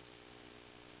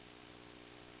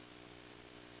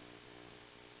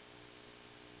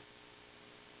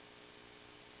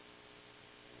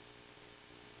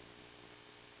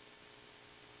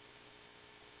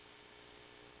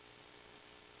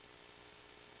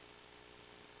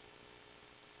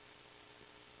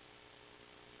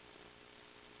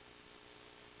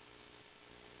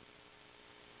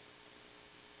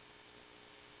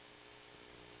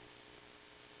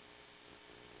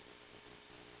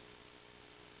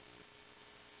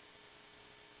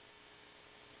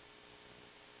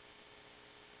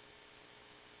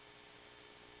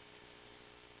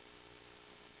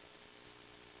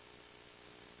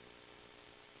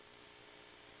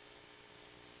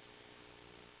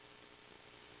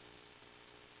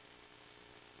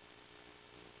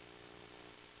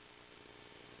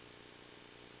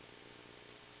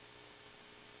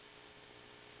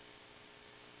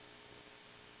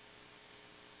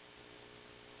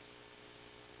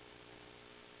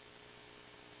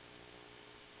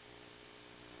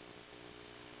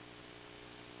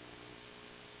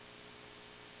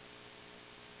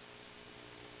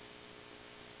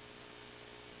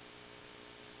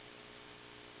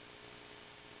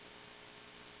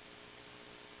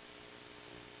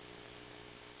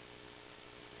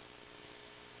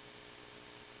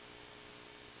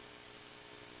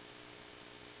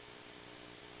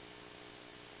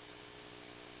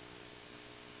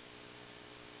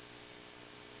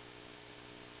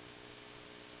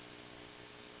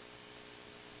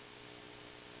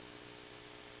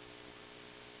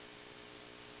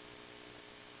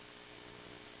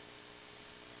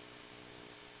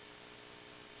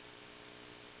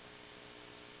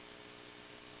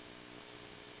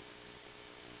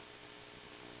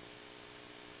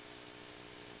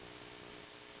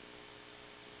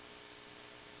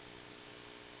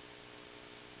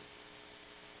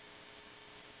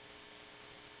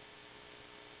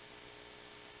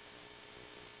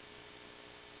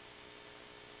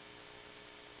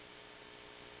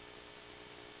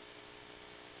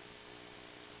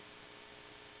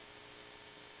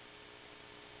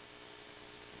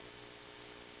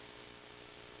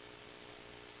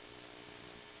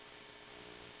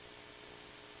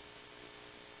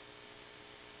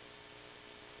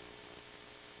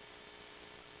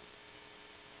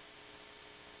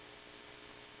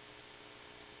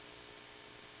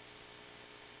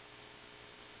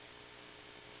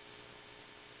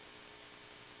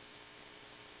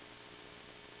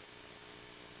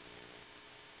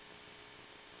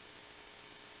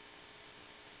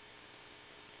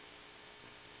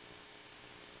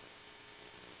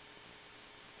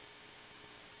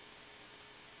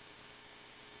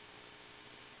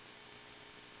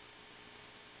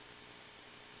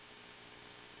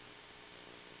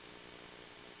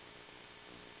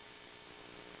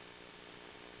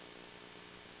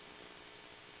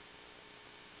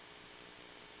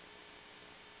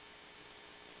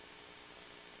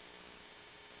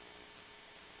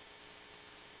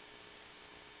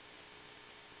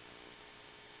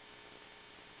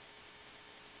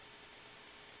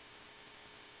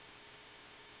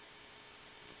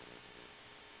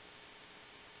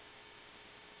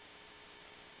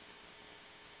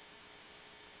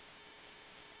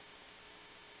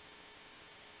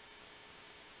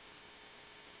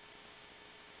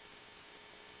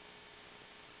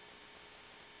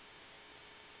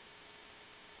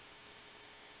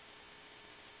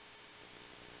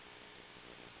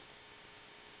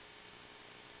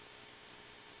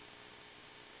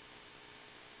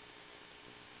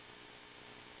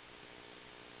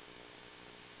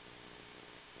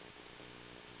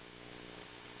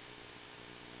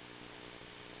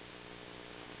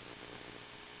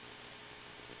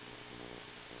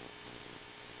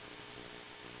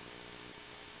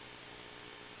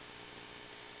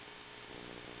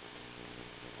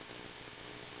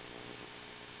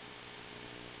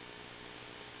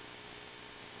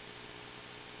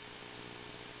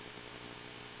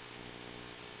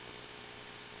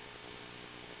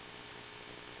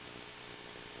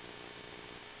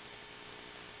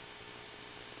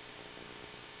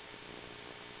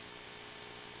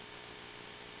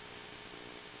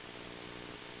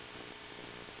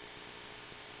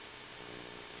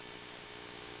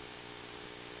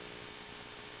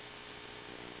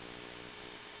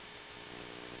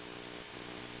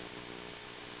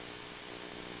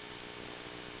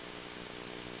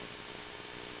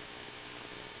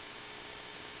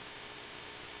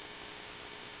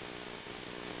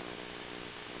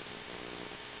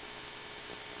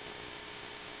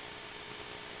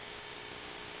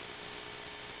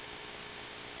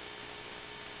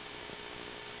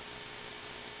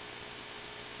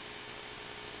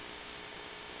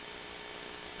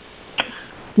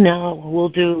 Now we'll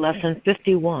do lesson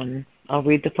 51. I'll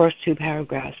read the first two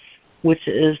paragraphs, which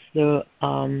is the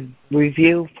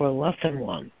review for lesson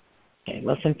 1. Okay,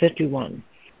 lesson 51.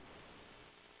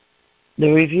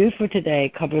 The review for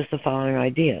today covers the following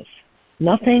ideas.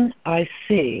 Nothing I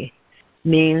see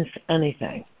means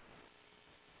anything.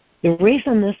 The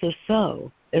reason this is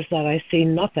so is that I see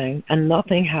nothing, and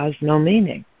nothing has no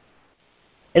meaning.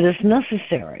 It is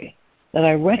necessary that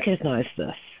I recognize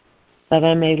this, that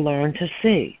I may learn to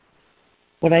see.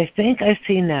 What I think I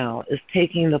see now is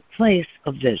taking the place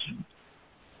of vision.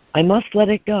 I must let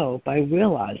it go by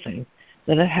realizing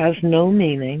that it has no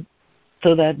meaning,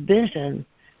 so that vision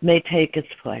may take its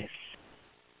place.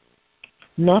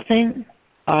 Nothing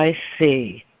I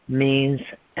see means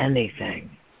anything.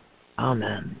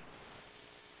 Amen.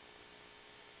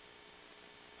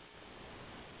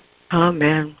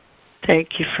 Amen.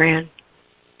 Thank you, Fran.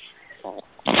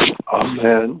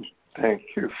 Amen. Thank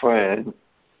you, Fran.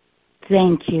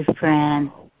 Thank you,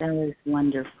 Fran. That was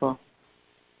wonderful.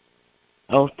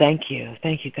 Oh, thank you.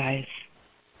 Thank you, guys.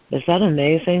 Is that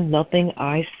amazing? Nothing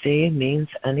I see means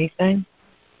anything?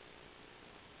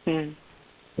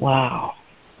 Wow.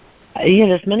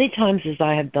 Yet as many times as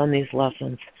I have done these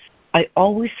lessons, I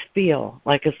always feel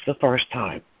like it's the first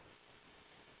time.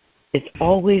 It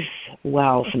always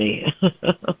wows me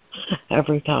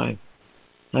every time.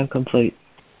 I'm complete.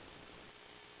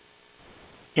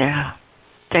 Yeah.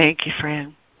 Thank you,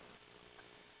 Fran.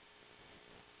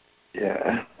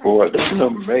 Yeah. What an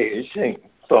amazing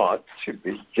thought to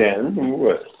begin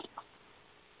with.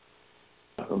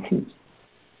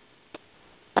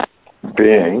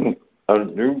 Being a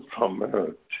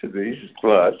newcomer to these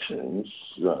lessons,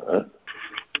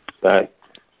 that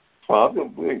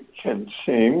probably can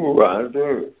seem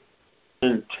rather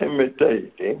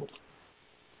intimidating.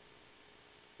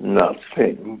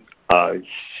 Nothing I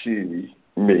see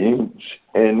means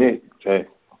anything.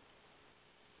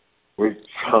 We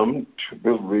come to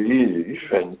believe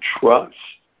and trust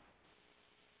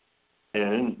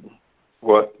in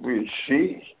what we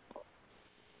see.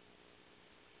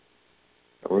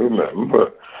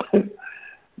 Remember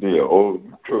the old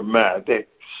dramatics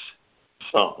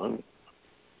song,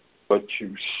 what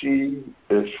you see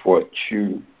is what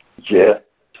you get.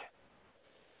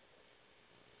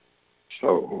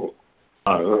 So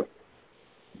our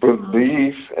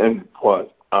belief in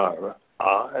what our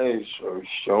eyes are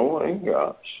showing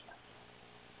us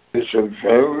is a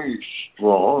very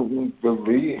strong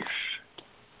belief.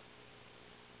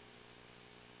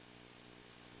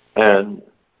 And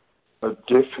a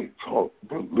difficult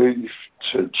belief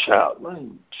to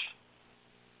challenge.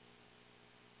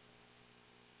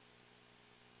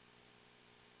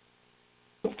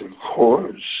 But of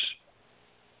course,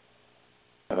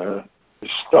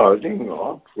 starting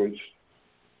off with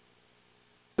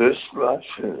this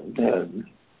lesson, and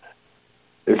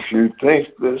if you think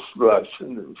this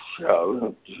lesson is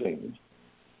challenging,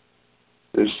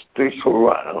 just stick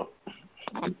around.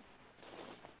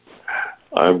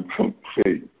 I'm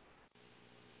complete.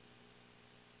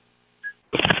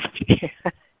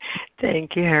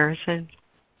 Thank you, Harrison.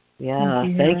 Yeah,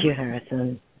 thank you,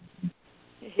 Harrison.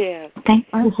 Yeah. Thank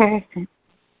you, Harrison.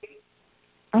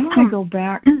 I want to go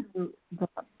back to the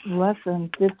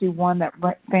lesson 51 that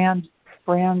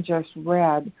Fran just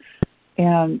read.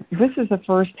 And this is the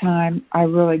first time I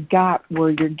really got where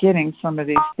you're getting some of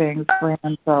these things,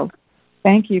 Fran. So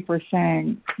thank you for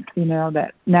saying,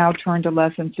 that now turn to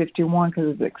lesson 51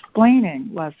 because it's explaining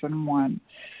lesson 1.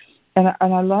 And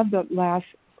I love the last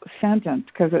sentence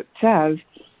because it says,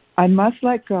 I must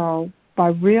let go by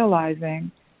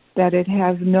realizing that it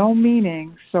has no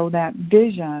meaning so that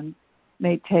vision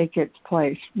may take its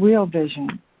place, real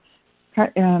vision.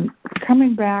 And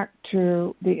coming back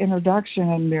to the introduction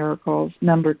in Miracles,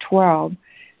 number 12,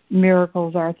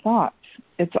 miracles are thoughts.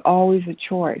 It's always a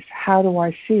choice. How do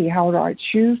I see? How do I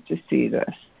choose to see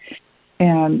this?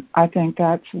 And I think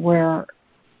that's where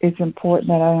it's important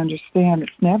that I understand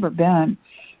it's never been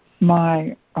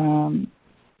my,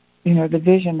 the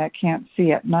vision that can't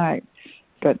see at night,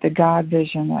 but the God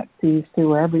vision that sees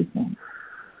through everything.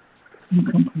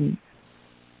 Complete.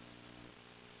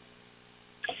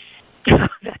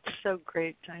 That's so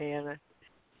great, Diana.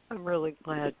 I'm really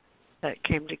glad that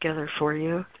came together for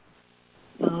you.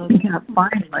 Yeah,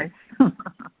 finally.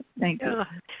 Thank you.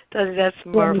 That's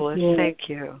marvelous. Thank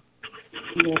you.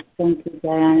 Yes, thank you,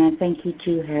 Diana. Thank you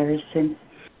too, Harrison.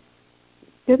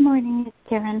 Good morning, it's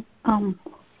Karen.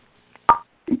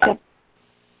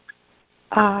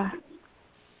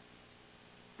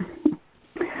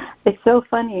 It's so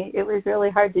funny. It was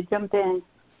really hard to jump in,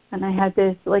 and I had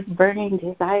this burning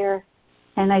desire,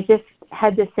 and I just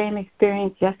had the same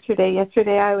experience yesterday.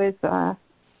 Yesterday I was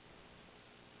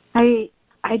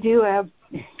I do a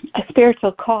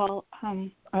spiritual call,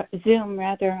 Zoom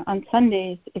rather, on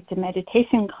Sundays. It's a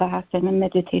meditation class and a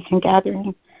meditation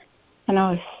gathering. And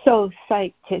I was so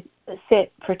psyched to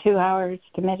sit for 2 hours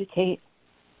to meditate.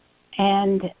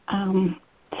 And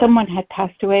someone had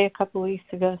passed away a couple weeks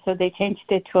ago, so they changed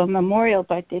it to a memorial,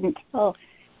 but didn't tell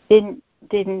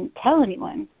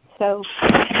anyone. So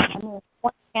on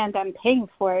one hand, I'm paying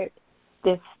for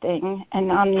this thing,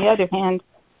 and on the other hand,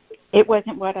 it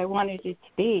wasn't what I wanted it to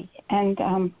be. And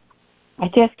I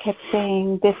just kept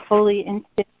saying, this holy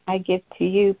instant I give to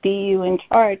you, be you in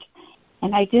charge.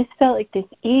 And I just felt like this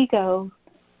ego,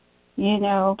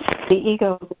 the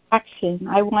ego reaction.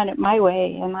 I want it my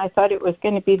way, and I thought it was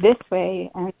going to be this way,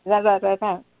 and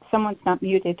da-da-da-da. Someone's not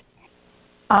muted.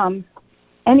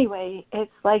 Anyway,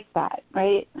 it's like that,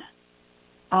 right?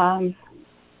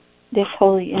 This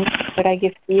holy instant that I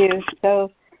give to you.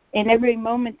 So in every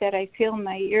moment that I feel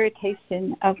my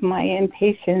irritation of my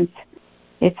impatience,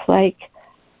 it's like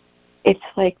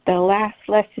the last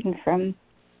lesson from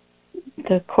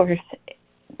the Course.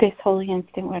 This holy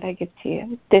instant, what I give to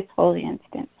you. This holy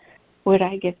instant, what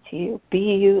I give to you.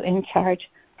 Be you in charge.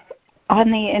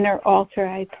 On the inner altar,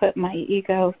 I put my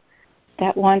ego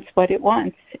that wants what it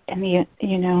wants. And,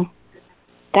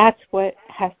 that's what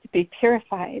has to be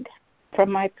purified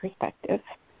from my perspective.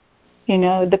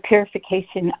 The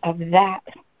purification of that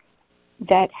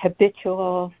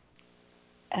habitual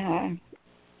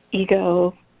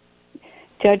ego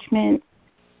judgment,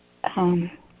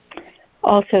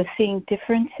 also seeing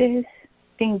differences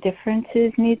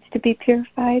needs to be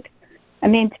purified. I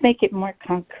mean, to make it more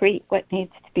concrete, what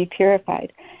needs to be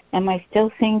purified? Am I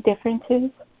still seeing differences?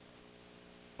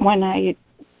 When I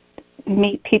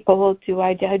meet people, do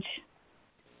I judge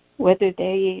whether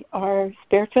they are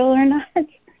spiritual or not?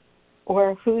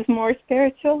 Or who's more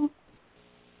spiritual?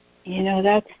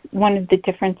 That's one of the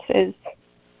differences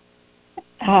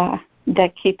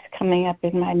that keeps coming up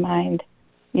in my mind.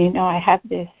 I have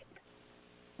this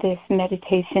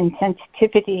meditation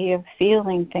sensitivity of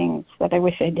feeling things that I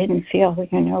wish I didn't feel,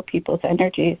 people's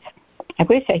energies. I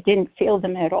wish I didn't feel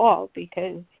them at all,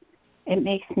 because it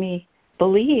makes me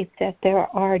believe that there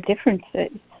are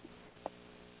differences,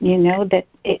 that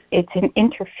it's an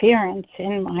interference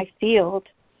in my field,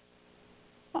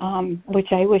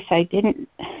 which I wish I didn't,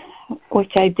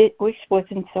 wish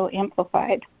wasn't so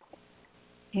amplified,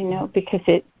 because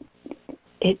it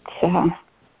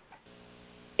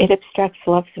obstructs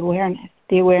love's awareness,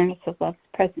 the awareness of love's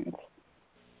presence.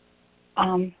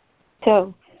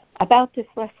 So about this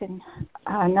lesson,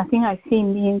 nothing I see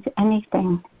means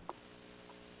anything.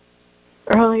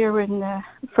 Earlier in the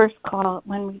first call,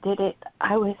 when we did it,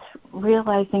 I was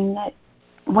realizing that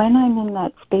when I'm in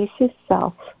that spacious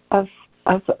self of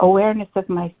awareness of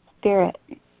my spirit,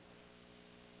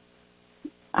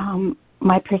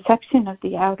 my perception of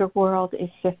the outer world is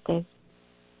shifted.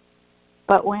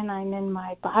 But when I'm in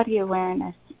my body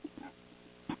awareness,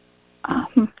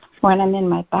 I'm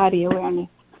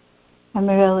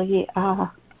really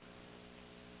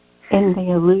in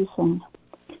the illusion.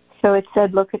 So it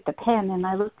said, look at the pen, and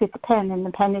I looked at the pen, and the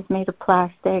pen is made of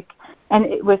plastic, and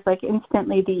it was like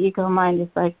instantly the ego mind is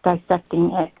like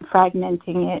dissecting it,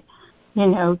 fragmenting it,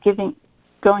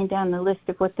 going down the list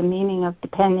of what the meaning of the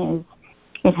pen is.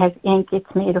 It has ink,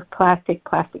 it's made of plastic.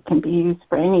 Plastic can be used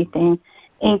for anything.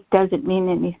 Ink doesn't mean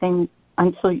anything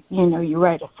until, you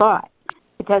write a thought.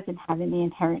 It doesn't have any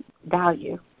inherent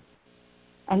value.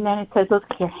 And then it says, look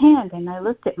at your hand. And I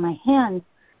looked at my hand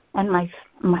and my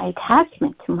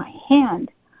attachment to my hand,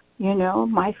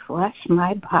 my flesh,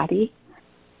 my body.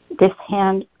 This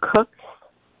hand cooks.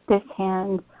 This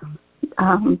hand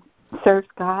serves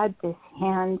God. This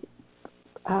hand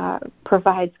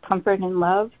provides comfort and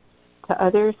love to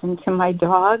others and to my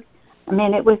dog. I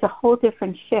mean, it was a whole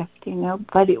different shift,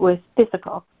 but it was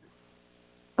physical.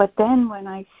 But then when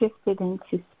I shifted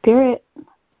into spirit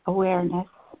awareness,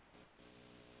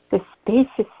 the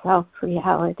spacious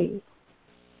self-reality,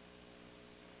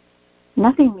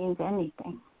 nothing means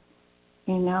anything.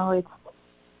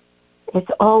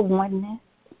 It's all oneness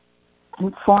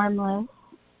and formless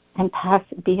and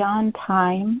beyond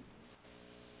time.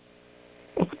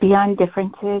 It's beyond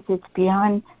differences. It's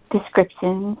beyond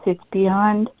descriptions. It's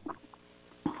beyond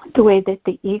the way that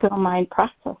the ego mind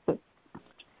processes.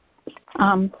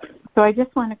 So I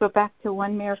just want to go back to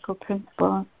one miracle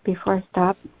principle before I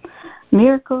stop.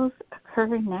 Miracles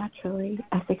occur naturally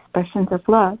as expressions of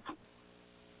love.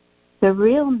 The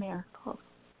real miracle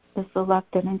is the love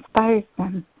that inspires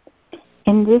them.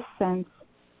 In this sense,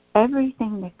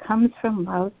 everything that comes from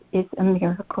love is a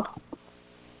miracle.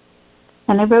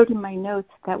 And I wrote in my notes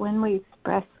that when we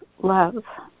express love,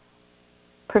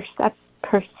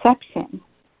 perception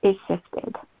is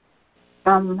shifted.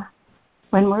 When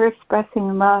we're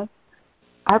expressing love,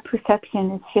 our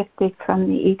perception is shifted from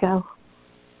the ego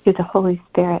to the Holy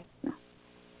Spirit.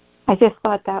 I just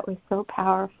thought that was so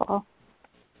powerful.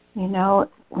 You know,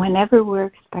 whenever we're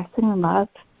expressing love,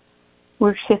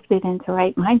 we're shifted into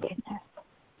right-mindedness.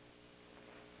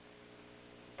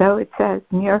 So it says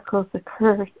miracles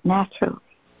occur naturally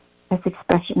as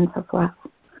expressions of love.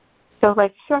 So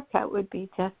like shortcut would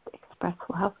be just express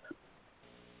love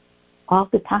all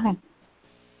the time.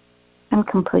 I'm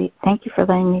complete. Thank you for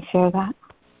letting me share that.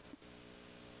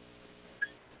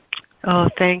 Oh,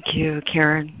 thank you,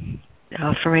 Karen,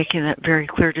 for making that very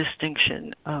clear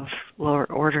distinction of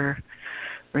lower order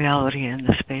reality and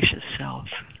the spacious self.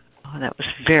 Oh, that was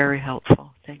very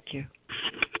helpful. Thank you.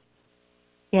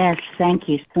 Yes, thank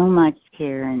you so much,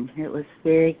 Karen. It was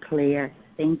very clear.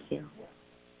 Thank you.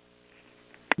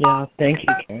 Yeah, thank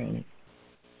you, Karen.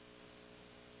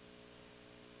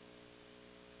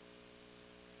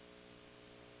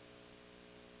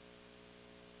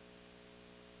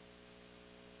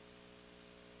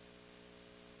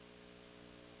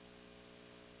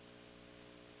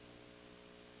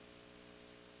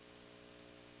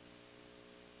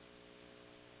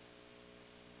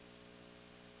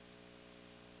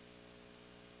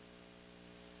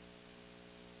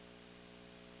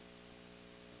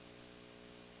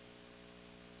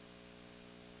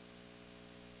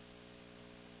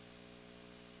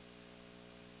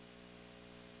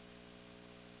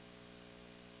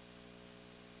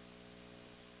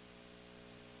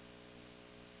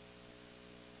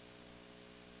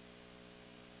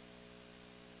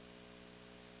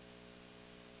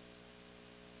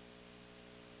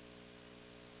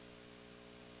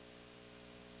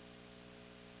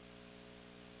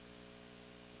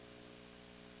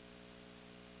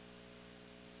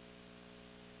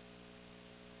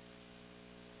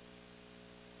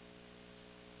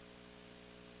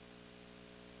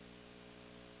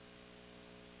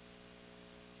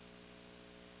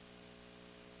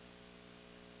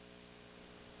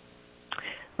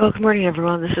 Well, good morning,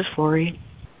 everyone. This is Lori.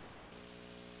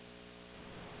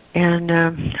 And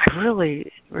I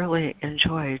really, really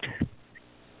enjoyed,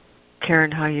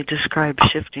 Karen, how you described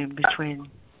shifting between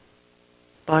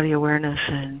body awareness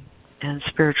and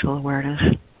spiritual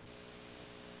awareness.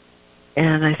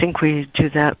 And I think we do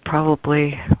that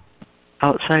probably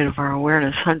outside of our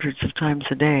awareness hundreds of times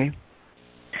a day.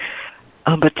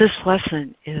 But this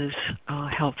lesson is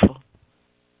helpful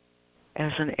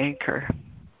as an anchor.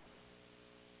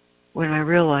 When I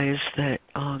realized that,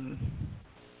 oh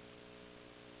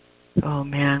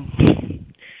man,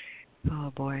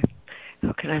 oh boy,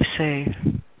 how can I say,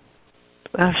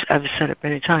 I've said it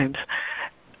many times,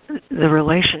 the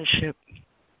relationship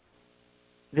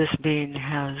this being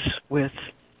has with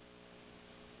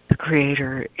the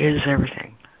Creator is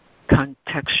everything.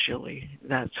 Contextually,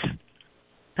 that's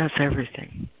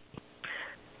everything.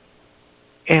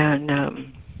 And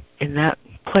in that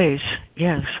place,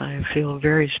 yes, I feel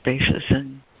very spacious,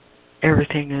 and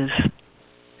everything is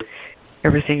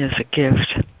a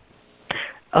gift.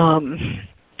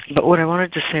 But what I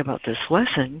wanted to say about this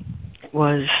lesson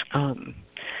was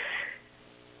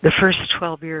the first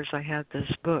 12 years I had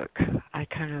this book, I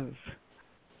kind of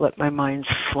let my mind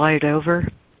slide over,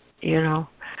 the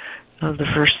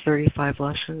first 35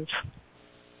 lessons.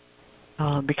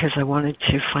 Because I wanted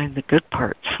to find the good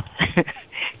parts,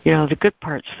 the good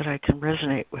parts that I can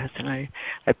resonate with, and I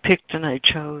picked and I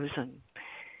chose,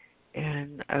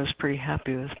 and I was pretty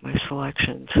happy with my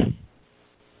selections,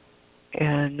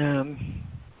 and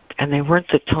they weren't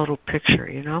the total picture,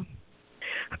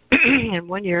 And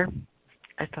one year,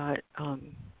 I thought,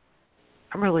 I'm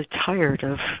really tired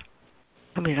of.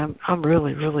 I'm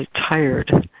really, really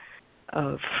tired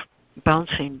of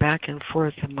bouncing back and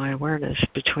forth in my awareness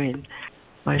between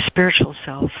my spiritual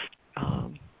self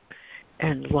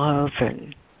and love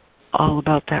and all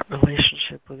about that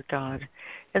relationship with God,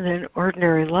 and then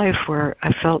ordinary life where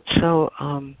I felt so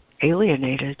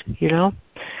alienated,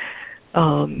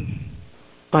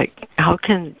 like how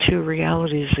can two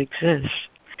realities exist?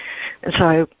 And so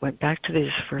I went back to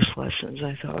these first lessons.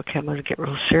 I thought, okay, I'm going to get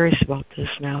real serious about this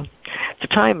now. At the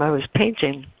time I was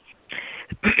painting.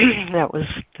 that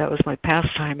was my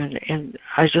pastime, and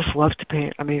I just loved to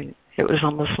paint. It was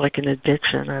almost like an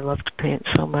addiction. I loved to paint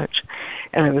so much,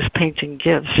 and I was painting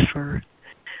gifts for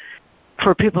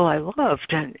people I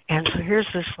loved. And so here's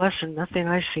this lesson: nothing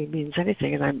I see means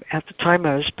anything. And at the time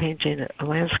I was painting a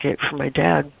landscape for my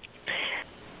dad,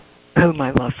 whom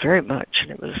I loved very much,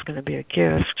 and it was going to be a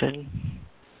gift.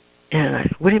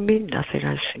 And what do you mean nothing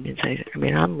I see means anything? I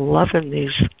mean, I'm loving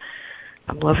these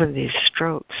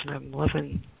strokes, and I'm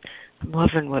loving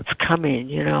what's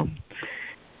coming,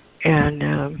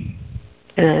 And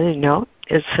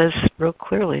it says real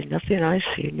clearly, nothing I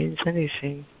see means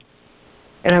anything.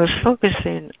 And I was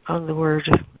focusing on the word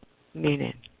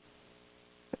meaning.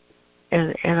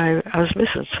 And I was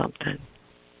missing something.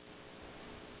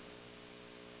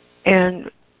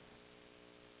 And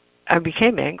I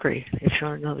became angry, if you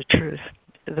want to know the truth.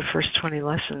 The first 20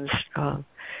 lessons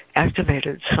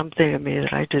activated something in me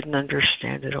that I didn't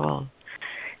understand at all.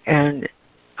 And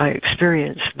I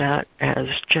experienced that as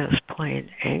just plain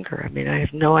anger. I mean, I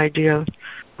have no idea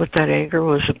what that anger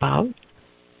was about.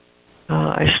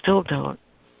 I still don't,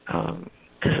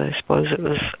 because I suppose it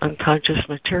was unconscious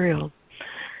material.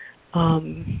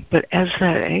 But as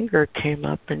that anger came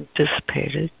up and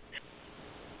dissipated,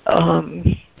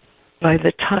 by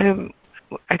the time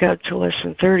I got to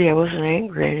lesson 30, I wasn't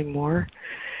angry anymore.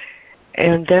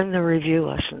 And then the review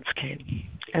lessons came.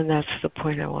 And that's the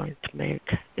point I wanted to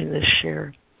make in this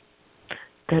share.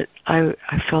 That I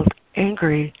felt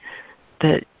angry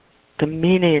that the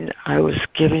meaning I was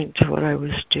giving to what I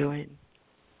was doing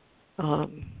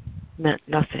meant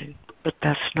nothing. But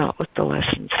that's not what the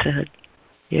lesson said,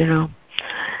 The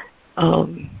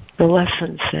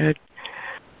lesson said,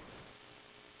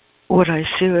 what I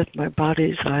see with my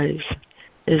body's eyes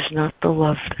is not the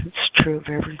love that's true of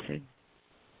everything.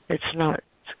 It's not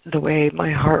the way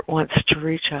my heart wants to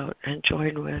reach out and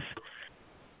join with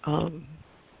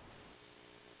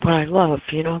what I love,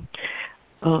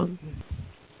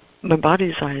 My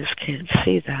body's eyes can't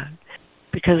see that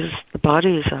because the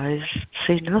body's eyes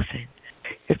see nothing.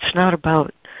 It's not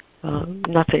about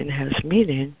nothing has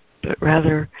meaning, but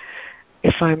rather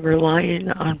if I'm relying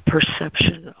on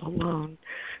perception alone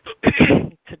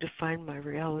to define my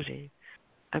reality,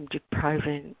 I'm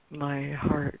depriving my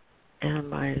heart and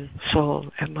my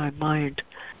soul and my mind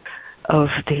of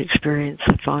the experience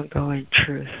of ongoing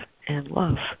truth and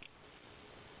love.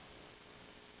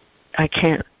 I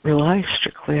can't rely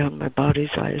strictly on my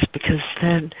body's eyes because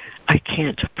then I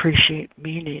can't appreciate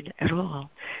meaning at all.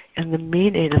 And the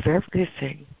meaning of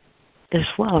everything is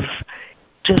love.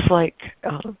 Just like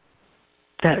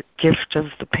that gift of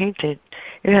the painting,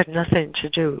 it had nothing to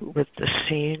do with the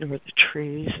scene or the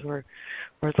trees or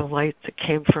the light that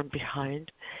came from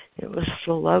behind. It was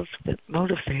the love that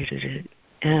motivated it,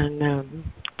 and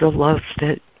the love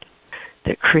that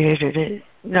created it,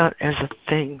 not as a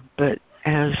thing, but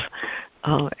as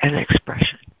an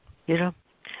expression,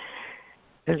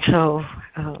 And so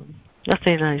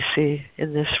nothing I see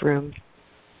in this room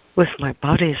with my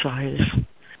body's eyes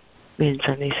means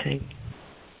anything.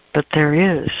 But there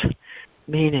is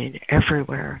meaning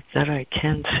everywhere that I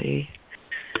can see.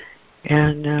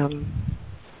 And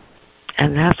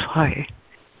that's why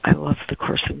I love the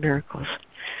Course in Miracles.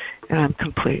 And I'm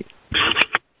complete.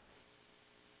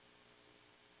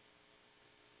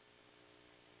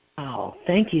 Wow,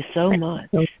 thank you so much.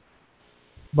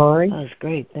 Laurie? That was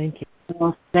great, thank you.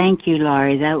 Well, thank you,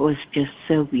 Laurie. That was just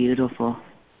so beautiful.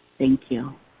 Thank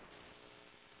you.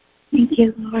 Thank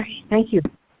you, Laurie. Thank you.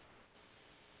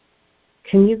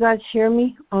 Can you guys hear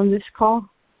me on this call?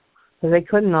 Because I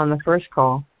couldn't on the first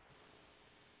call.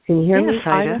 Can you hear me,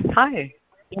 Ida? Hi.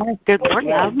 Yes. Good morning.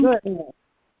 Yeah, good.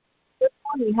 Good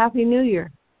morning. Happy New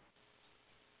Year.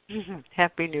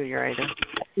 Happy New Year, Ida.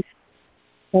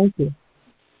 Thank you.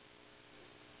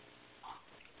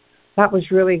 That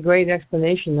was really a great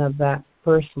explanation of that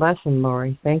first lesson,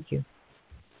 Laurie. Thank you.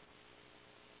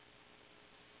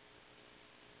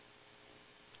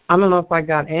 I don't know if I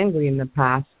got angry in the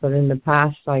past, but in the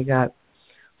past I got,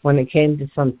 when it came to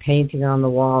some painting on the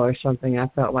wall or something, I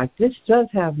felt like this does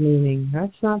have meaning.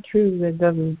 That's not true. It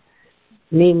doesn't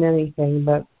mean anything,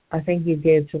 but I think you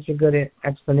gave such a good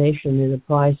explanation. It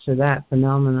applies to that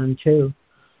phenomenon too.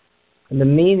 And the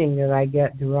meaning that I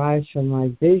get derives from my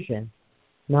vision,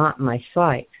 not my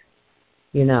sight.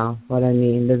 You know what I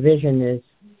mean? The vision is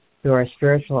through our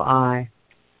spiritual eye,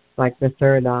 like the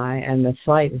third eye, and the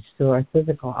sight is through our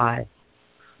physical eye.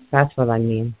 That's what I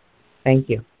mean. Thank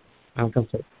you. I'm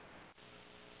complete.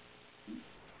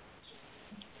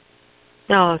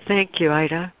 No, thank you,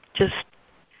 Ida. Just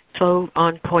so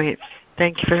on point.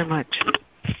 Thank you very much.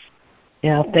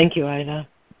 Yeah, thank you, Ida.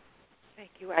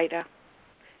 Thank you, Ida.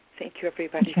 Thank you,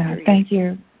 everybody. Yeah, thank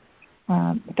you.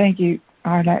 Thank you,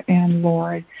 Ida and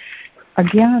Lori.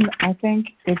 Again, I think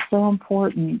it's so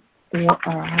important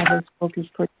how this book is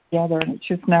put together, and it's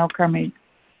just now coming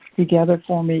together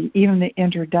for me. Even the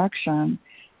introduction,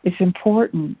 it's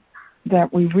important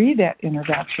that we read that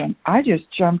introduction. I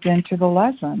just jumped into the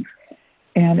lesson,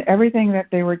 And everything that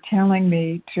they were telling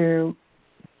me to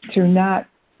not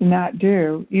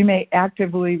do, you may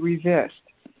actively resist.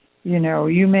 You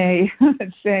may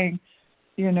say,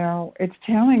 it's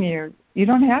telling you, you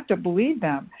don't have to believe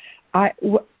them. I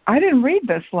didn't read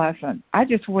this lesson. I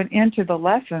just went into the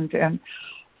lessons, and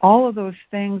all of those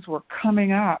things were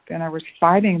coming up, and I was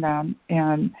fighting them,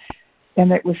 and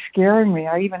it was scaring me.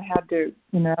 I even had to,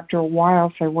 after a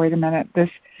while, say, wait a minute,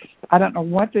 I don't know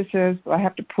what this is, but I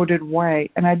have to put it away.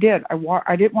 And I did.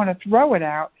 I didn't want to throw it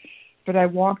out, but I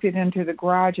walked it into the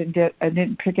garage and I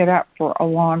didn't pick it up for a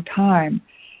long time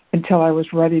until I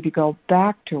was ready to go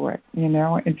back to it,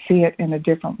 and see it in a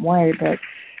different way. But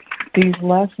these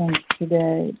lessons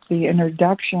today, the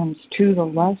introductions to the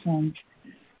lessons,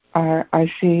 I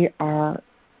see are,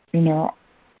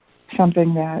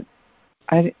 something that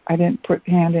I didn't put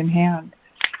hand in hand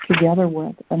together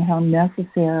with, and how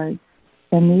necessary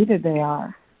and needed they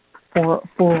are for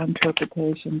full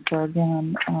interpretation. So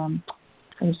again, I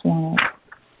just want to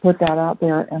put that out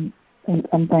there and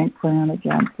thank Fran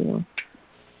again for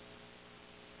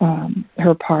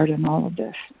her part in all of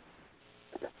this.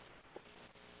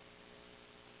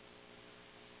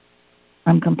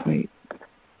 I'm complete.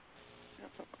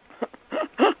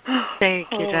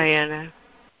 Thank you, Diana.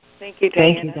 Thank you,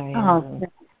 Diana. Thank you, Diana. Oh,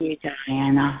 thank you,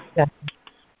 Diana.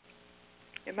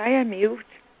 Am I on mute?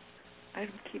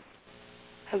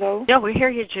 Hello? Yeah, we hear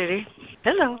you, Judy.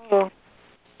 Hello. Oh,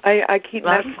 I keep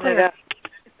messing it up.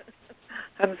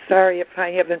 I'm sorry if I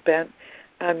haven't been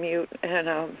on mute. And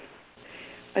I'm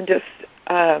just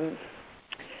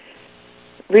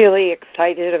really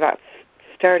excited about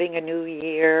starting a new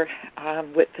year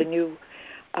with the new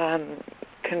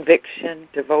conviction,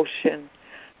 devotion,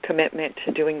 commitment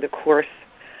to doing the course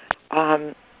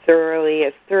thoroughly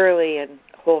and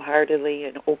wholeheartedly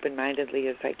and open-mindedly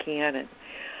as I can.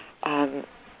 And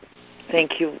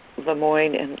thank you,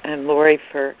 Lemoyne and Lori,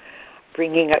 for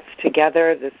bringing us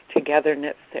together, this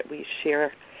togetherness that we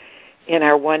share in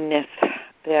our oneness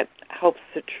that helps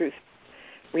the truth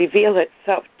reveal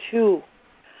itself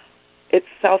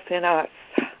in us,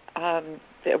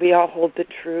 that we all hold the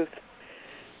truth,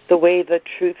 the way, the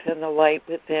truth, and the light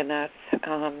within us,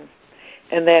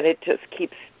 and that it just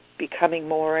keeps becoming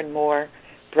more and more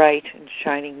bright and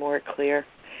shining more clear.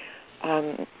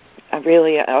 I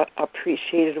really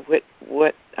appreciated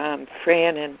what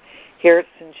Fran and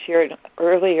Harrison shared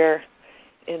earlier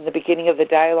in the beginning of the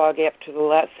dialogue after the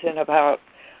lesson about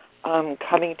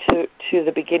coming to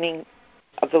the beginning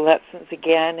of the lessons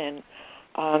again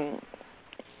and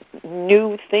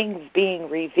new things being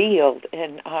revealed.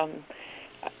 And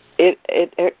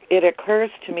it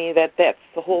occurs to me that that's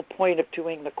the whole point of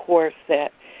doing the course,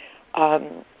 that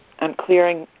I'm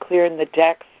clearing the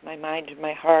decks, my mind and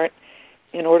my heart,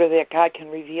 in order that God can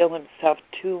reveal himself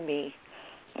to me.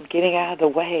 I'm getting out of the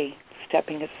way,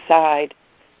 stepping aside,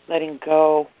 letting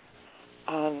go,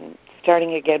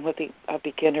 starting again with a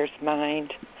beginner's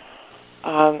mind,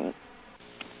 and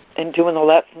doing the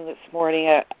lesson this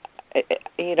morning.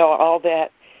 All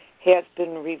that has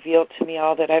been revealed to me,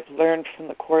 all that I've learned from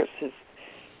the course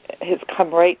has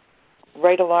come right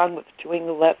along with doing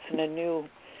the lesson anew,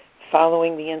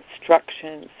 following the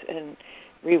instructions and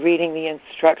rereading the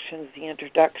instructions, the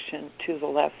introduction to the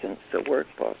lessons, the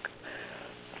workbook,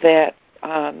 that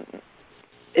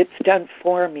it's done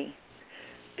for me.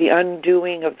 The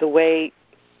undoing of the way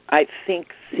I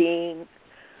think seeing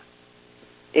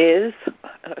is,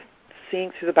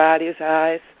 seeing through the body's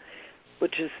eyes,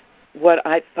 which is what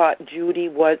I thought Judy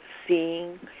was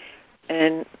seeing,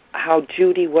 and how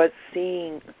Judy was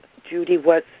seeing, Judy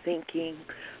was thinking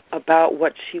about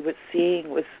what she was seeing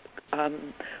was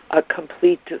a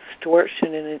complete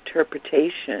distortion in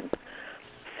interpretation,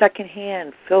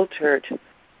 secondhand, filtered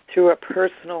through a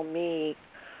personal me,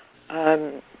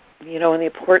 and the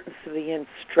importance of the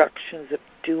instructions of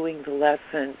doing the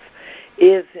lessons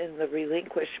is in the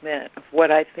relinquishment of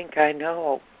what I think I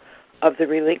know, of the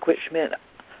relinquishment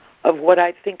of what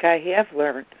I think I have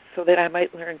learned, so that I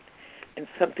might learn and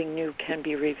something new can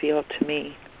be revealed to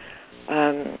me.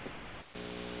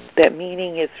 That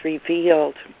meaning is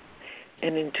revealed.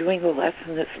 And in doing the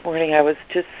lesson this morning, I was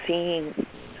just seeing.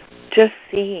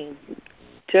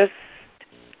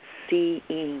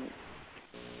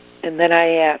 And then I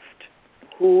asked,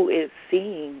 who is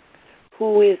seeing?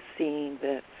 Who is seeing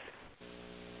this?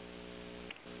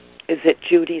 Is it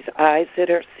Judy's eyes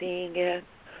that are seeing it?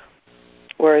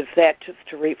 Or is that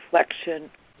just a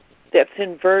reflection that's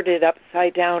inverted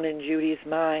upside down in Judy's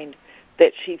mind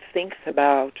that she thinks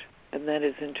about and then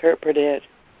is interpreted?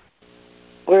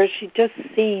 Or is she just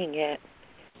seeing it?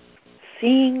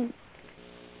 Seeing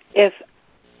as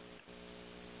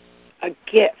a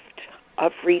gift,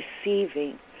 of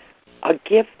receiving a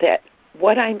gift that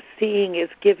what I'm seeing is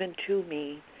given to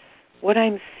me. What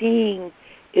I'm seeing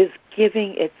is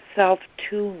giving itself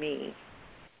to me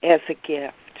as a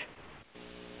gift.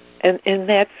 And in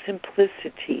that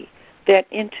simplicity, that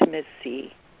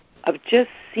intimacy of just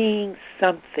seeing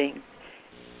something,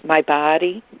 my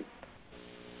body,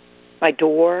 my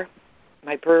door,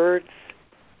 my birds,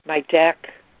 my deck,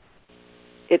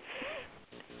 it's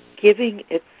giving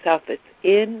itself, it's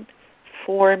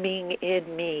informing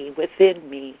in me, within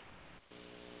me.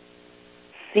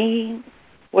 Seeing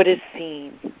what is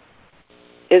seen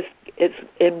is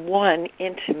in one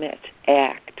intimate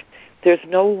act. There's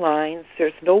no lines,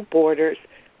 there's no borders,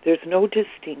 there's no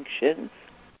distinctions.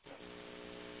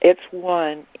 It's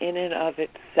one in and of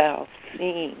itself,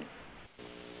 seeing,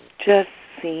 just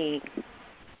seeing.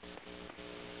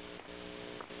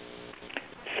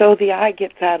 So the I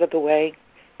gets out of the way,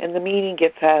 and the meaning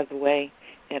gets out of the way,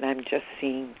 and I'm just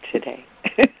seeing today.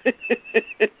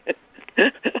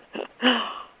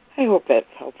 I hope that's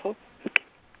helpful.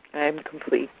 I'm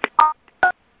complete.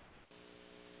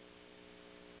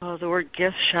 Oh, the word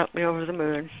gift shot me over the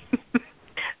moon.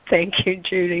 Thank you,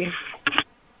 Judy.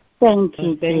 Thank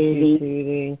you,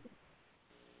 Judy.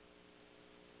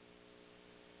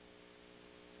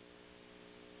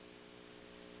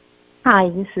 Hi,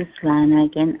 this is Lana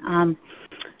again.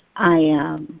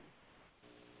 I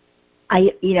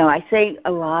say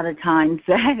a lot of times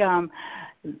that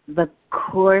the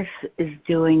Course is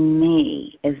doing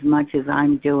me as much as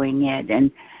I'm doing it,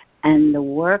 and the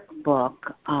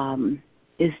workbook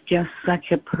is just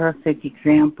such a perfect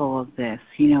example of this.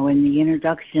 In the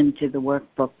introduction to the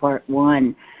workbook, part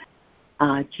 1,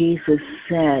 Jesus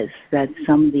says that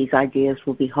some of these ideas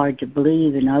will be hard to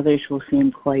believe and others will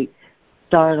seem quite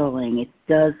startling. It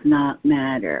does not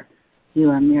matter.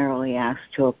 You are merely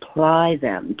asked to apply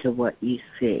them to what you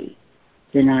see.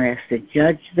 You're not asked to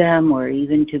judge them or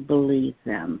even to believe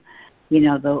them.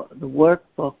 The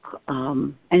workbook,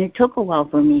 and it took a while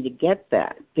for me to get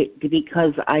that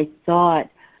because I thought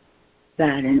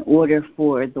that in order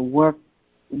for the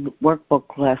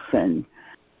workbook lesson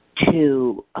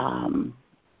to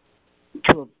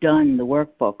have done the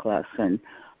workbook lesson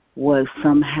was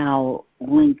somehow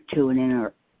linked to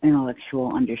an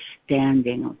intellectual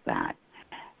understanding of that.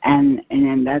 And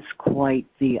then that's quite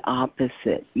the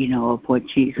opposite, of what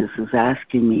Jesus is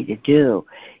asking me to do.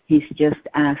 He's just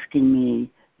asking me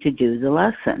to do the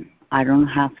lesson. I don't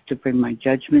have to bring my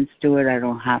judgments to it. I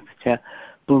don't have to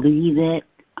believe it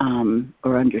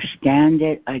or understand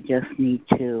it. I just need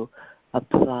to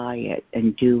apply it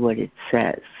and do what it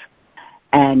says.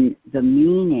 And the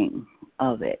meaning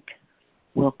of it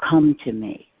will come to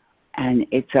me. And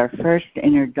it's our first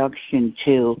introduction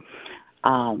to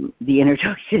the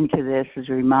introduction to this is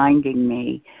reminding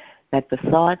me that the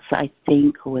thoughts I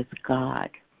think with God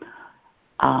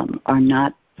are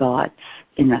not thoughts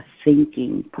in a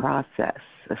thinking process,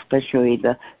 especially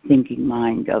the thinking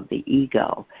mind of the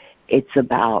ego. It's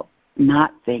about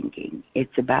not thinking.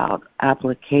 It's about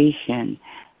application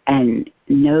and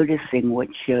noticing what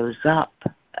shows up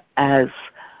as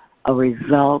a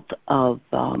result of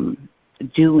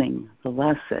doing the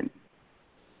lesson.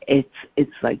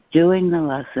 It's like doing the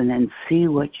lesson and see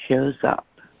what shows up.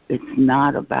 It's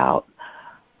not about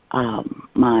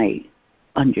my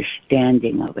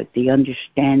understanding of it. The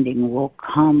understanding will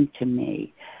come to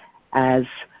me as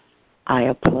I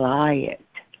apply it.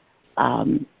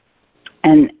 And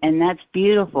that's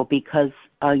beautiful because,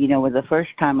 the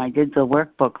first time I did the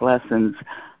workbook lessons,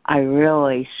 I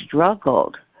really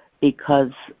struggled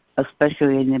because,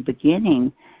 especially in the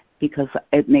beginning, because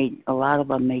a lot of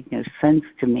them made no sense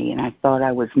to me, and I thought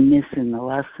I was missing the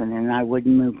lesson, and I would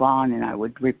move on, and I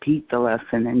would repeat the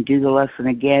lesson and do the lesson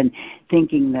again,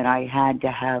 thinking that I had to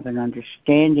have an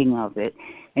understanding of it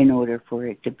in order for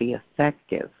it to be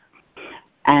effective.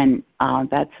 And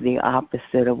that's the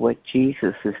opposite of what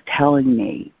Jesus is telling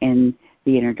me in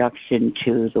the introduction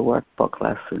to the workbook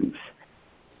lessons.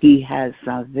 He asks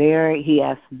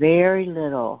very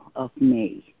little of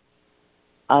me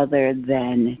other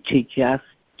than to just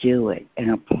do it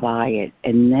and apply it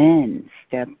and then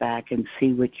step back and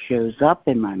see what shows up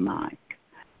in my mind,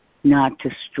 not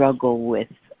to struggle with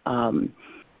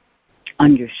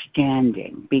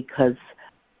understanding, because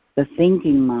the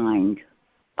thinking mind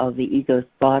of the ego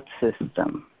thought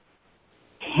system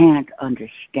can't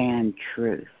understand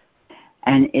truth.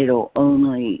 And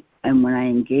when I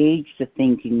engage the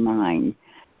thinking mind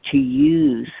to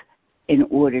use in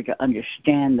order to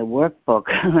understand the workbook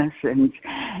lessons,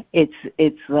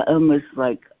 it's almost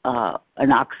like an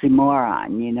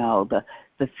oxymoron.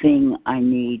 The thing I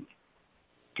need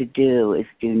to do is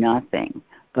do nothing.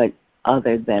 But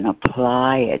other than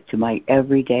apply it to my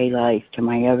everyday life, to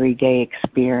my everyday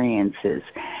experiences,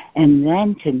 and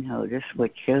then to notice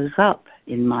what shows up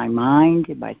in my mind,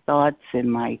 in my thoughts, in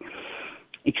my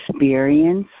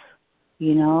experience,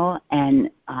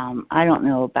 and I don't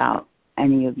know about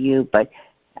any of you, but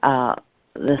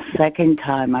the second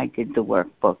time I did the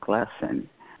workbook lessons,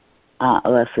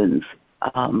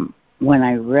 when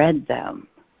I read them,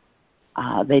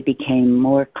 they became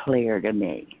more clear to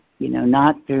me,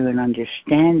 not through an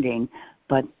understanding,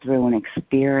 but through an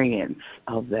experience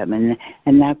of them.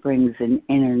 And that brings an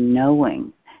inner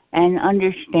knowing. And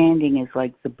understanding is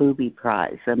like the booby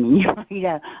prize. I mean,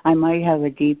 I might have a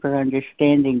deeper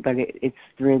understanding, but it's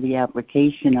through the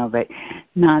application of it,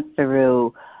 not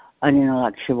through an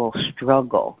intellectual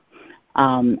struggle.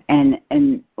 And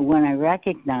when I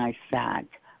recognized that,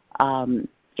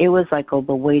 it was like the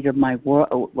weight of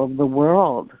the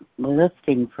world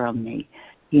lifting from me,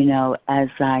 as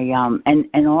I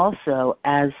and also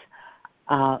as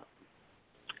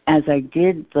I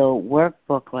did the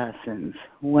workbook lessons,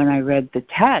 when I read the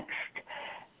text,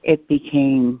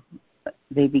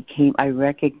 I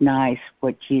recognized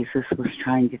what Jesus was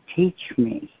trying to teach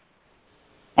me.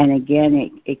 And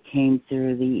again, it came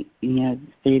through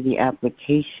the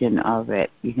application of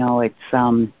it. It's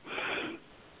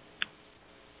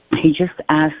he just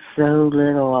asked so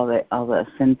little of us.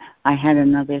 And I had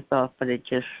another thought, but it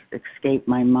just escaped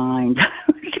my mind. I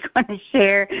was going to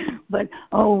share, but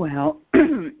oh well.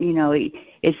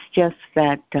 It's just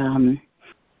that.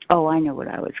 I know what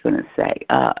I was going to say.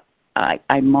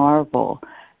 I marvel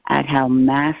at how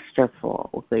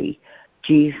masterfully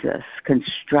Jesus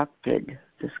constructed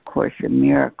this Course in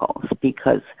Miracles,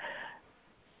 because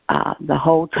the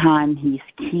whole time he's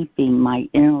keeping my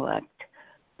intellect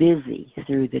busy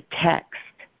through the text,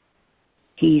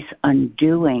 he's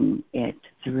undoing it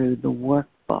through the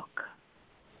workbook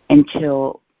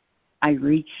until I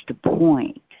reached a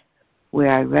point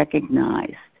where I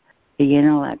recognized the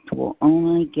intellect will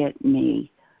only get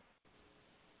me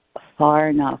far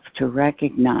enough to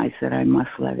recognize that I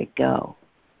must let it go.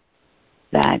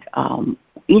 That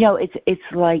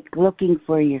it's like looking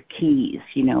for your keys,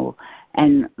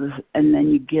 and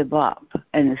then you give up,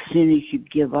 and as soon as you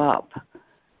give up,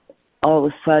 all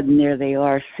of a sudden there they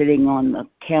are sitting on the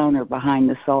counter behind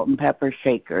the salt and pepper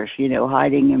shakers,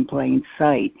 hiding in plain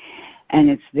sight. And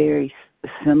it's very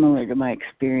similar to my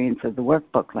experience of the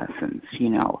workbook lessons,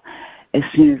 As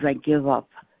soon as I give up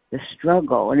the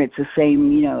struggle, and it's the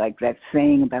same, like that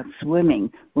saying about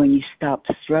swimming, when you stop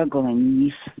struggling,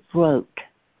 you float.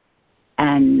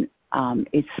 And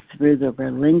it's through the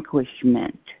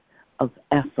relinquishment of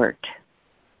effort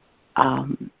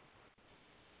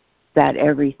that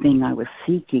everything I was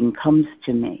seeking comes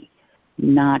to me,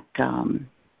 not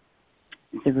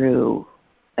through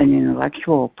an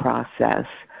intellectual process,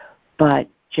 but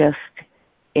just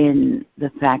in the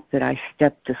fact that I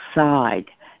stepped aside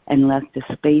and left the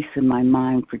space in my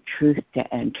mind for truth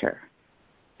to enter.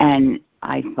 And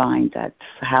I find that's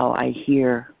how I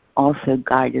hear also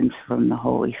guidance from the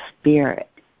Holy Spirit.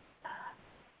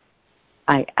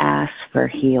 I ask for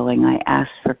healing, I ask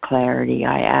for clarity,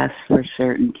 I ask for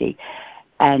certainty,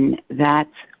 and that's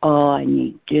all I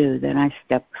need to do. Then I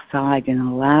step aside and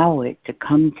allow it to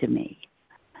come to me.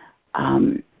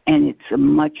 And it's a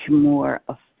much more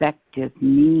effective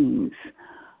means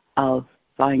of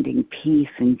finding peace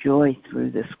and joy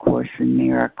through this Course in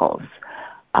Miracles.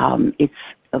 It's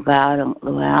about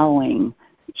allowing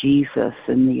Jesus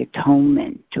and the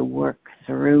atonement to work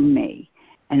through me.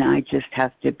 And I just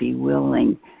have to be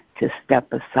willing to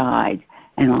step aside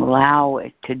and allow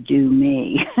it to do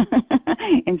me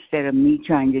instead of me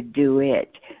trying to do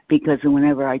it. Because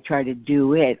whenever I try to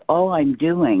do it, all I'm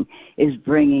doing is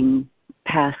bringing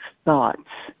past thoughts,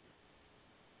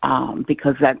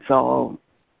 because that's all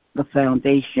the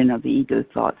foundation of the ego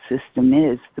thought system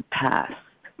is, the past.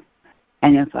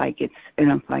 And if I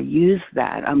use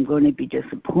that, I'm going to be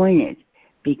disappointed,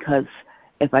 because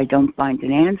if I don't find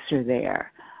an answer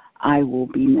there, I will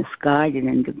be misguided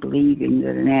into believing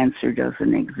that an answer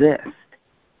doesn't exist.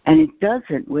 And it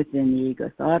doesn't within the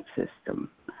ego thought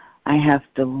system. I have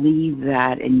to leave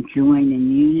that and join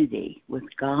in unity with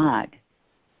God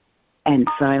and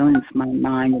silence my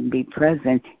mind and be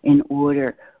present in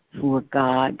order for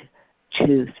God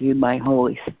to, through my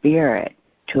Holy Spirit,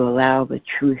 to allow the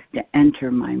truth to enter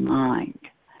my mind.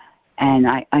 And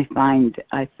I found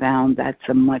that's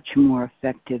a much more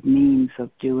effective means of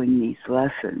doing these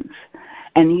lessons.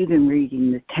 And even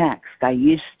reading the text, I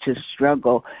used to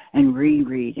struggle and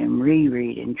reread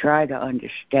and try to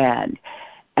understand.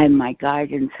 And my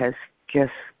guidance has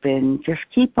just been, just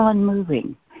keep on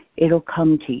moving. It'll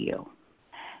come to you.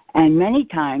 And many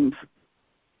times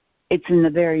it's in the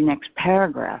very next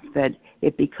paragraph that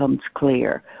it becomes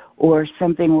clear, or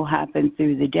something will happen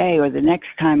through the day, or the next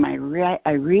time I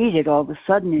read it, all of a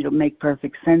sudden it'll make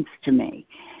perfect sense to me.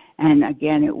 And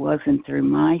again, it wasn't through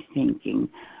my thinking,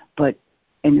 but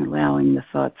in allowing the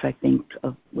thoughts, I think,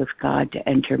 with God to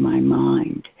enter my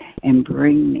mind and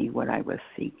bring me what I was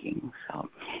seeking. So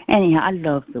anyhow, I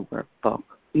love the workbook.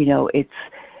 You know, it's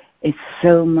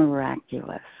so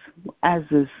miraculous, as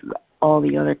is all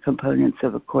the other components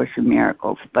of A Course in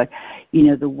Miracles. But, you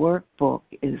know, the workbook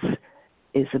is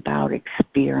about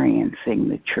experiencing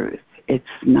the truth. It's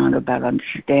not about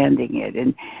understanding it.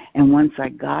 And once I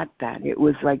got that, it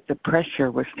was like the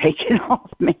pressure was taken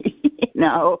off me, you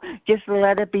know, just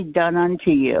let it be done unto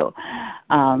you.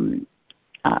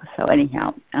 So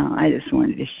anyhow, I just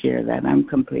wanted to share that. I'm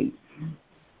complete.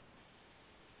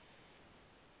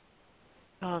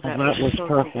 Oh, that was so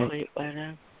perfect. complete,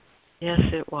 Lena. Yes,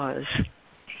 it was.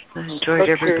 I enjoyed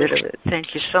every bit of it.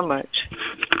 Thank you so much.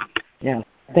 Yeah,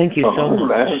 thank you so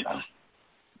much.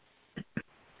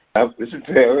 That was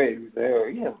very,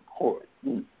 very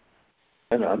important.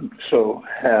 And I'm so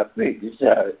happy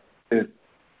that it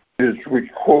is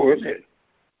recorded.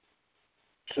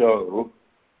 So,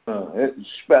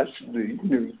 especially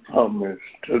newcomers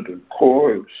to the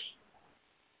course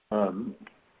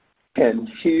can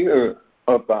hear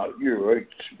about your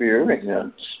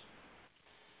experience.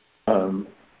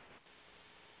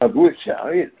 I wish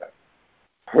I had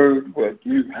heard what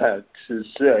you had to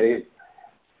say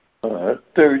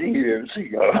 30 years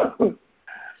ago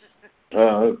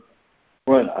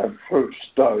when I first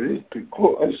started the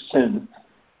course, and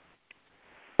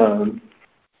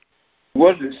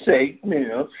would have saved me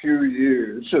a few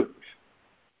years of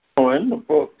throwing the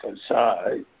book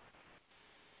aside.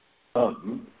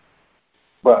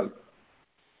 But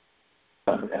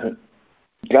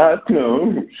God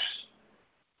knows,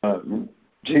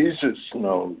 Jesus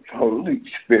knows, Holy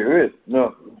Spirit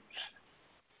knows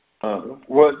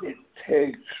what it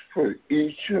takes for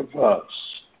each of us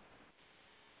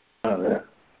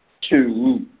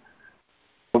to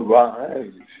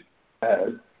arrive at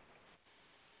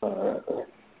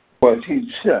what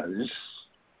he says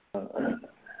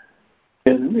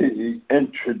in the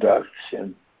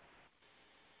introduction.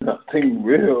 Nothing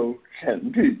real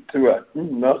can be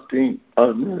threatened. Nothing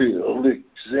unreal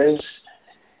exists.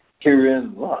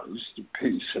 Herein lies the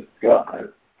peace of God.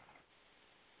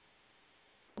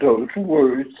 Those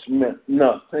words meant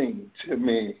nothing to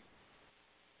me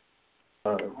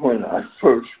when I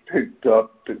first picked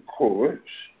up the course.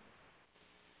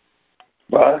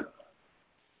 But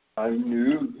I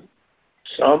knew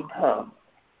somehow,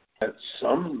 at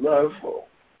some level,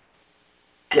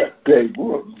 that they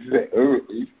were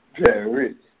very,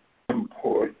 very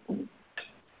important.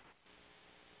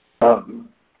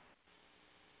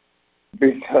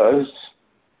 Because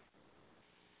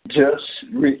just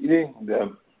reading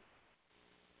them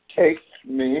takes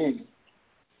me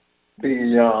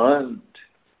beyond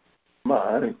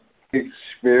my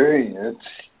experience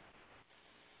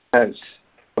as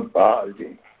a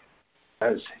body,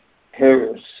 as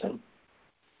Harrison.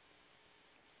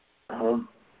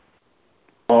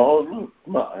 All of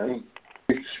my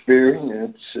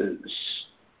experiences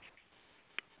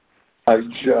I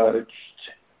judged,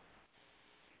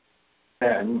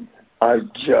 and I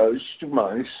judged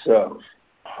myself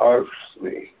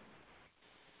harshly.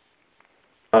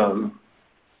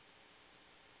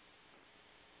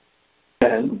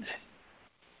 And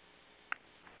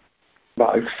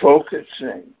by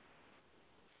focusing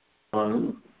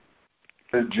on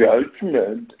the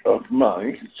judgment of my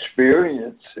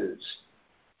experiences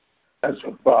as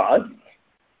a body,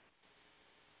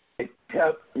 it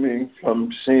kept me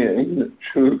from seeing the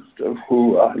truth of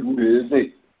who I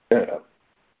really am.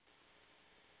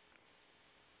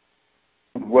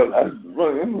 What I've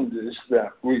learned is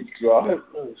that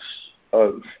regardless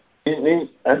of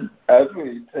any and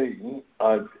everything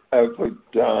I've ever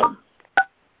done,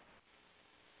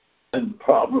 and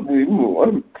probably more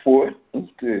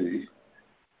importantly,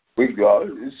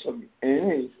 regardless of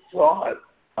any thought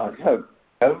I have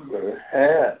ever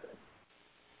had,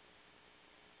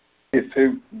 if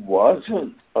it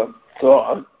wasn't a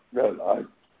thought that I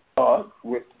thought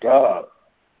with God,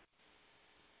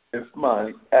 if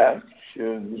my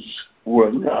actions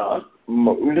were not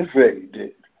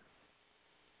motivated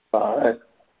by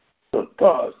the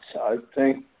thoughts I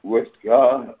think with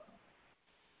God,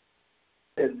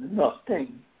 then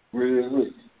nothing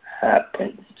really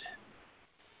happened.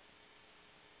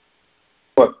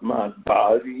 What my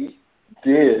body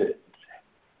did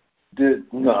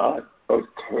not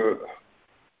occur.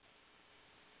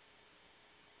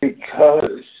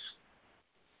 Because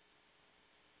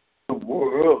the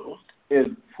world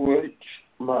in which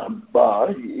my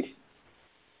body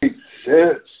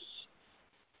exists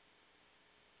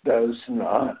does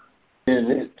not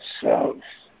in itself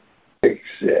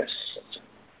exist.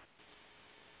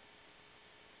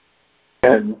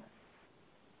 And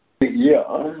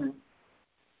beyond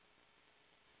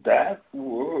that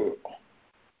world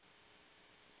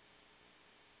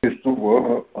is the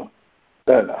world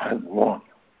that I want.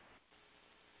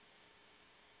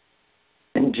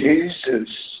 And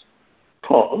Jesus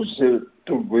calls it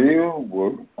the real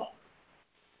world.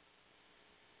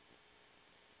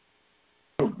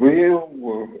 The real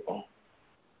world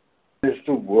is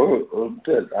the world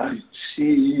that I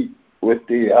see with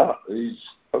the eyes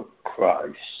of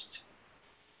Christ.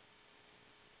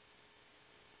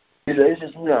 It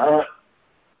is not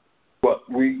what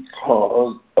we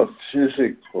call a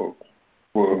physical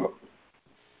world.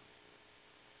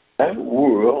 That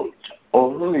world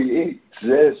only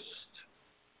exists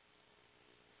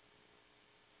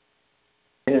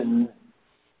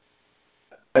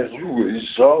as a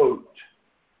result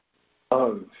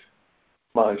of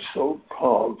my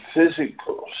so-called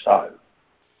physical sight,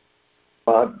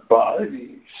 my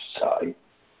body sight.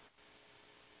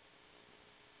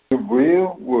 The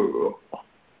real world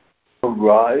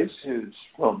arises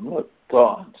from the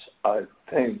thoughts I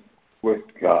think with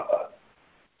God.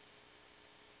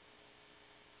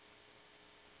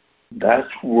 That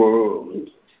world,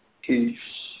 peace,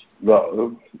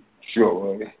 love,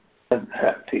 joy, and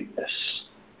happiness.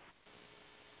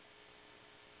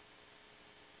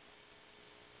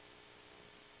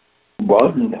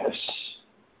 Oneness.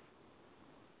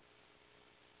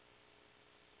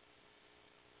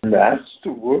 That's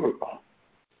the world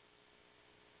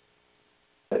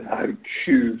that I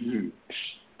choose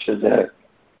today.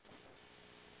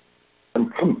 I'm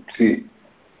complete.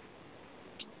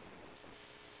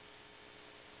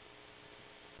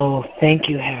 Oh, thank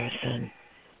you, Harrison.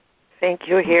 Thank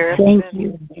you, Harrison. Thank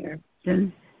you,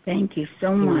 Harrison. Thank you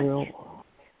so much.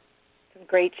 Some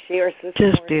great shares this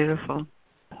Just morning. Beautiful.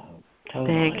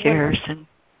 Totally. Thank you, Harrison.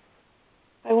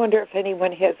 I wonder if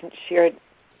anyone who hasn't shared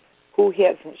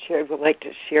would like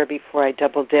to share before I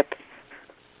double dip.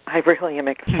 I really am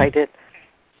excited.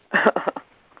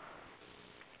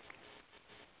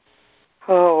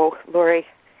 Oh, Lori,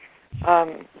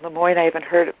 Lemoyne, I haven't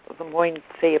heard Lemoyne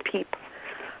say a peep.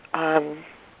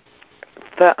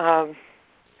 The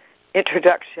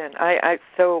introduction,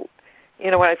 so,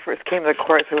 when I first came to the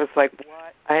course, it was like,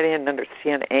 what? I didn't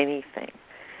understand anything.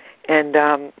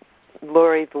 And,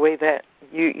 Lori, the way that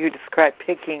you described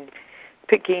picking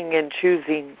and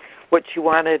choosing what you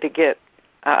wanted to get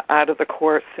out of the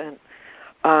course and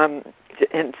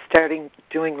starting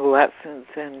doing the lessons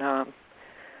and,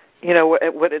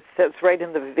 what it says right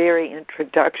in the very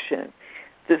introduction.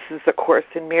 This is a Course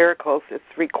in Miracles. It's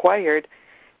required,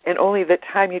 and only the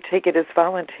time you take it is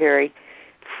voluntary.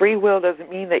 Free will doesn't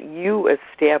mean that you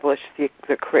establish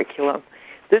the curriculum.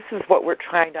 This is what we're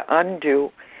trying to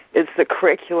undo, is the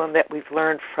curriculum that we've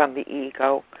learned from the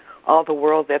ego, all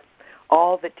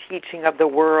the teaching of the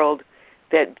world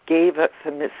that gave us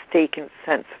a mistaken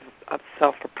sense of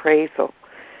self-appraisal,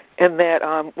 and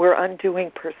that we're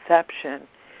undoing perception,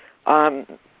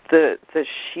 the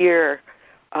sheer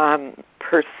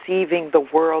perceiving the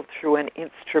world through an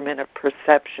instrument of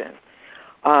perception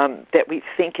that we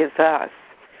think is us.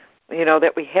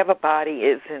 That we have a body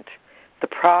isn't the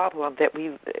problem, that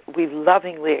we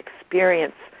lovingly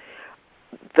experience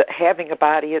having a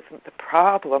body isn't the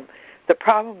problem. The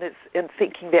problem is in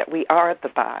thinking that we are the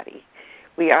body.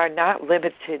 We are not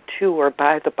limited to or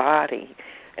by the body.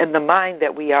 And the mind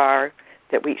that we are,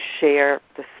 that we share,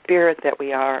 the spirit that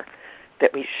we are,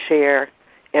 that we share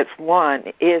as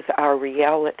one, is our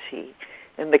reality.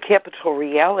 And the capital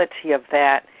reality of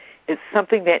that is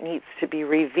something that needs to be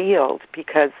revealed,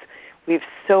 because we've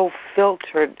so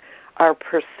filtered our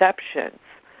perceptions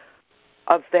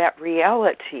of that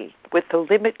reality with the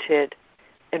limited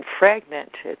and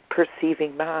fragmented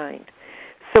perceiving mind.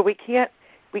 So we can't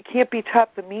be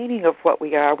taught the meaning of what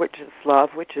we are, which is love,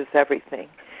 which is everything,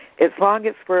 as long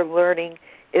as we're learning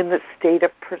in the state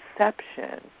of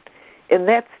perception. In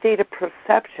that state of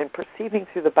perception, perceiving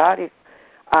through the body's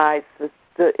eyes,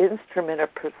 the instrument of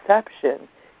perception,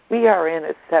 we are in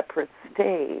a separate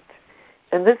state.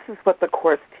 And this is what the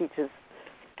Course teaches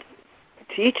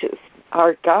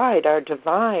our guide, our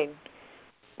divine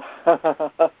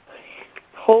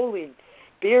Holy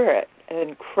Spirit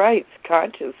and Christ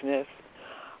consciousness,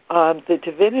 the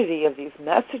divinity of these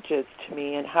messages to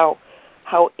me, and how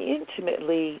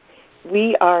intimately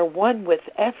we are one with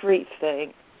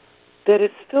everything, that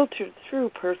is filtered through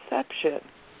perception,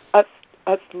 us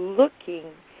looking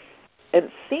and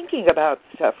thinking about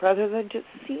stuff rather than just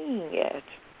seeing it.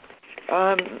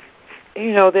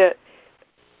 That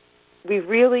we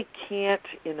really can't,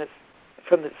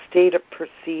 from the state of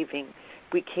perceiving,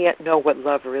 we can't know what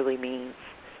love really means,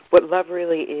 what love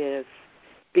really is,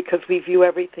 because we view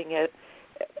everything as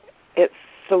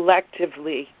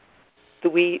selectively, the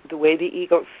way the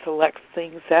ego selects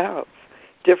things out,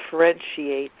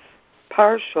 differentiates,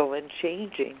 partial and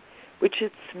changing, which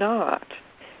it's not.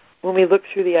 When we look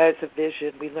through the eyes of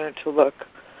vision, we learn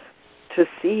to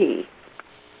see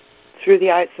through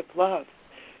the eyes of love,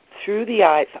 through the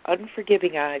eyes,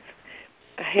 unforgiving eyes.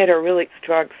 I had a really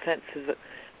strong sense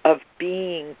of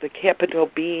being, the capital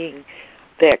being,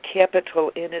 that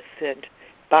capital innocent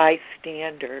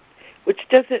bystander, which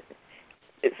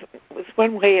was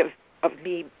one way of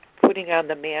me putting on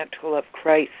the mantle of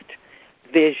Christ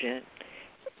vision,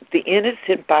 the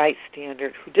innocent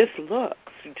bystander who just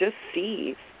looks, who just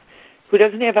sees, who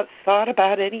doesn't have a thought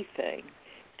about anything,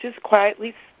 just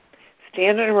quietly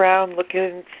standing around looking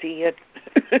and seeing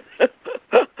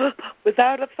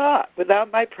without a thought,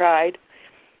 without my pride,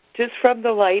 just from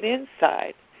the light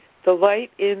inside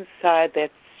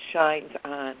that shines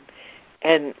on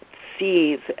and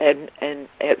sees and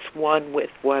it's one with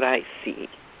what I see.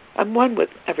 I'm one with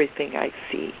everything I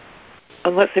see,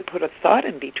 unless I put a thought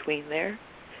in between there.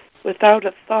 Without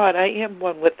a thought, I am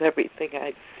one with everything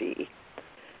I see.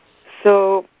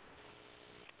 So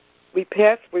we're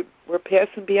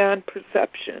passing beyond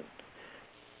perception.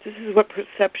 This is what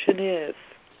perception is.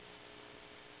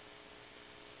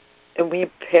 And we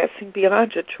are passing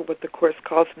beyond it to what the Course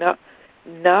calls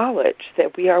knowledge,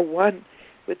 that we are one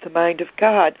with the mind of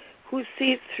God, who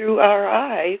sees through our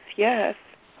eyes, yes,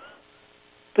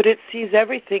 but it sees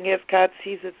everything as God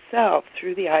sees itself,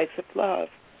 through the eyes of love,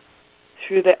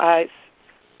 through the eyes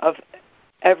of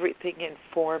everything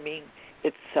informing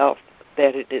itself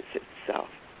that it is itself.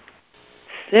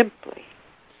 Simply,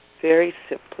 very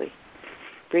simply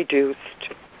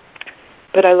reduced.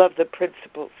 But I love the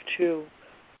principles too,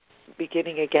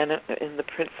 beginning again in the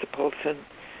principles, and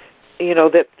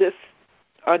that this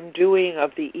undoing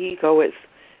of the ego is,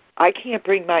 I can't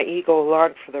bring my ego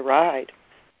along for the ride,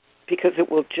 because it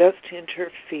will just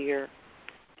interfere.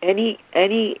 Any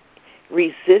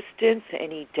resistance,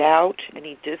 any doubt,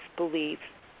 any disbelief,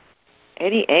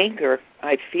 any anger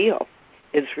I feel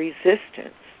is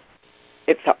resistance.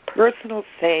 It's a personal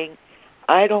saying,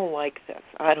 I don't like this,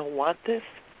 I don't want this,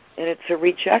 and it's a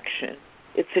rejection.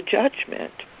 It's a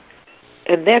judgment.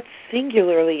 And that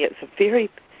singularly is a very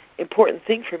important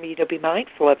thing for me to be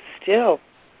mindful of still.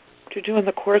 After doing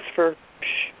the Course for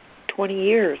 20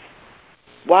 years,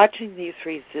 watching these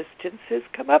resistances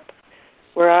come up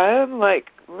where I'm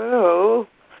like, whoa,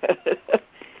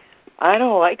 I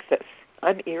don't like this.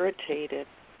 I'm irritated.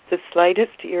 The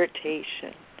slightest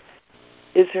irritation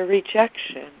is a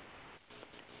rejection,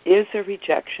 is a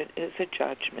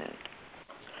judgment.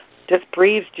 Just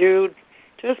breathe, Jude.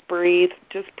 Just breathe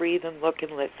and look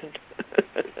and listen.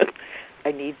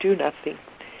 I need do nothing.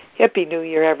 Happy New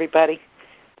Year, everybody.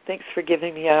 Thanks for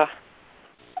giving me a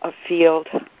field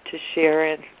to share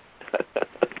in.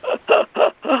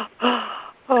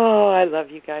 Oh, I love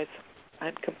you guys.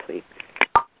 I'm complete.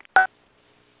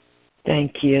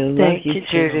 Thank you. Thank you,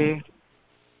 Judy.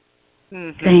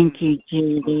 Mm-hmm. Thank you,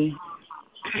 Judy.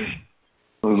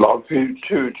 Love you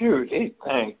too, Judy.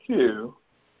 Thank you.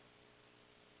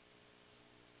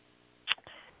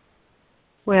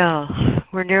 Well,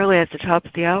 we're nearly at the top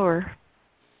of the hour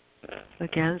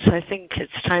again, so I think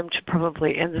it's time to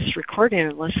probably end this recording,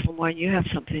 unless someone, you have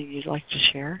something you'd like to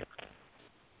share.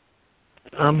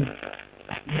 Yeah,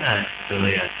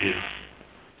 actually I do.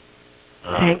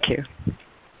 Thank you.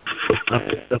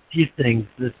 A few things,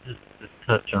 just to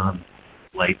touch on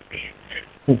lightly.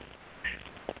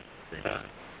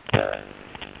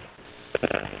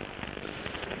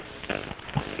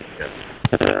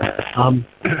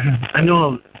 I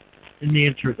know in the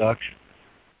introduction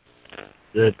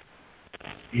that,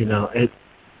 I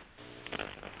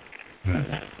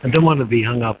don't want to be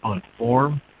hung up on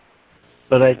form,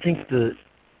 but I think that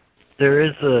there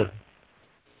is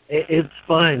it's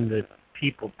fine that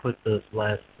people put those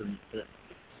last three sentences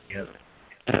together.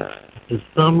 The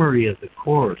summary of the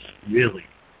Course really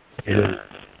is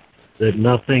that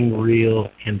nothing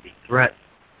real can be threatened.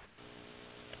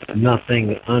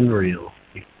 Nothing unreal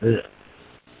exists.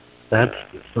 That's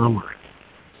the summary.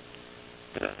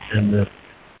 And the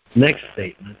next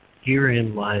statement,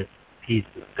 herein lies the peace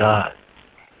of God.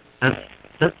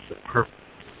 That's the purpose.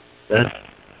 That's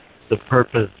the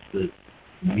purpose, the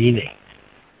meaning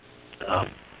of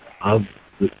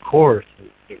the Course,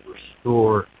 is to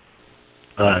restore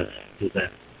us to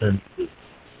that sense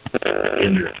of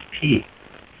inner peace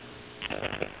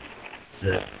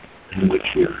in which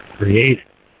we were created.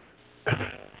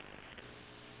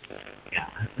 Yeah,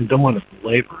 I don't want to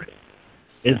belabor it.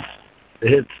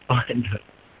 It's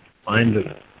fine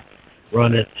to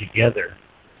run it together,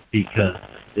 because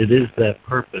it is that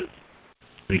purpose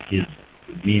that gives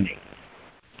the meaning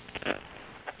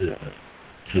to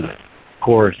the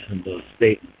course and those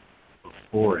statements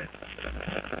before it.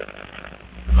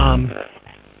 I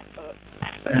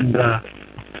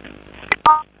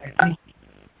think,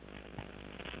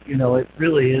 it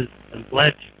really is. I'm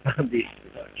glad you found the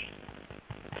introduction,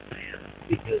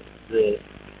 because the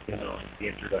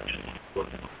introduction is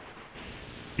important.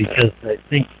 Because I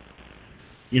think,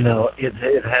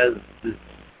 it has this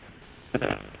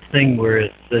thing where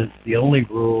it says the only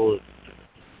rule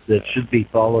that should be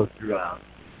followed throughout: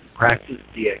 practice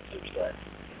the exercise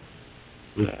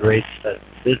with great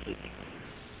specificity.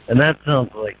 And that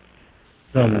sounds like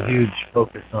some huge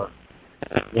focus on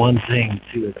one thing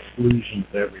to exclusion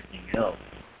of everything else.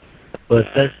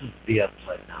 But this is the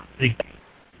upside down thinking.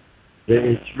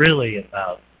 It's really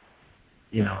about,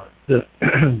 the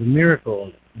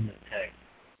miracle in the text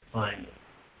defined in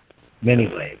many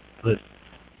ways, but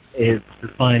it's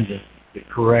defined as the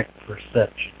correct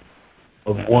perception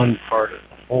of one part of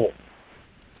the whole.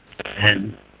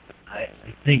 And I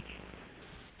think,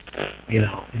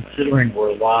 considering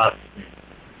we're lost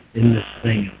in this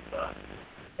thing of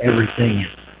everything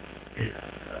is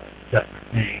a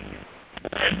separate thing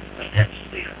and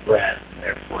potentially a threat, and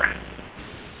therefore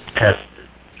tested,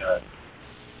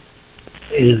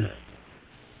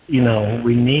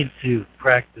 we need to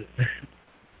practice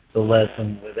the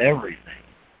lesson with everything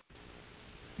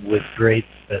with great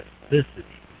specificity,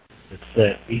 to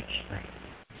set each thing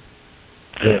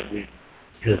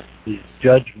because these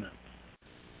judgments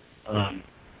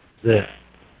that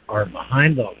are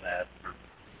behind all that are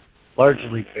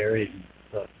largely buried in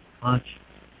the subconscious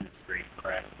in great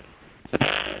practice.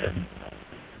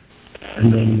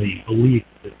 And then the belief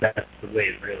that that's the way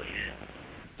it really is.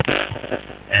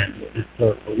 And it's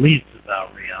our beliefs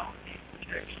about reality which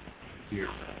actually interfere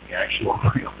with the actual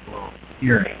real world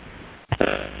hearing.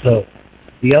 So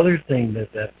the other thing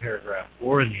that paragraph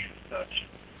 4 in the introduction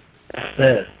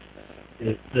says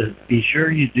is to be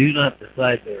sure you do not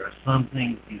decide there are some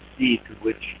things you see to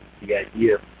which the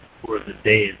idea for the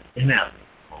day is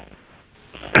inapplicable.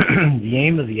 The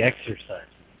aim of the exercise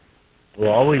will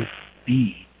always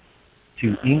be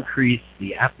to increase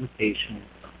the application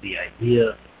of the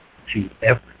idea to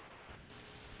everything.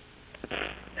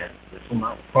 And this will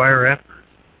not require effort.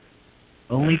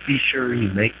 Only be sure you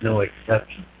make no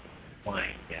exceptions to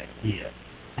applying the idea.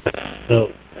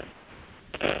 So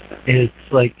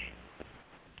it's like,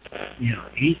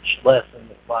 each lesson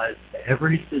applies to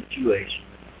every situation in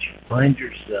which you find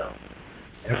yourself,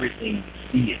 everything you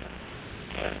see in.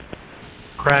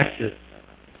 Practice,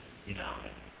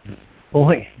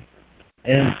 pulling.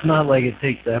 And it's not like it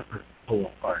takes effort to pull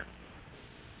apart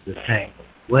the tangled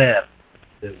web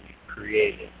that we've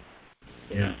created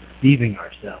in deceiving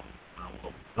ourselves on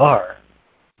what we are.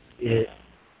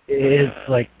 It's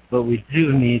like, but we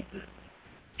do need to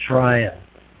try it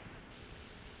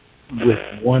with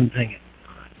one thing at a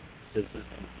time, because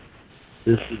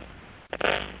this is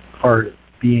part of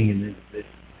being an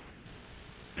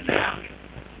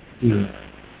individual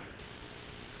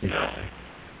and having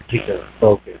particular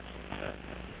focus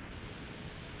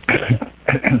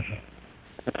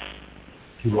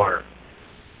to our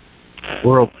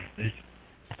worldly vision.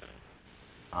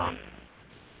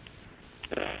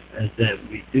 And that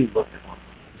we do look at one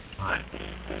time,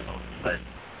 but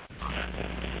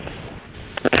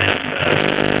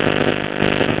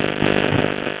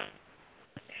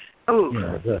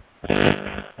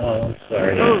I'm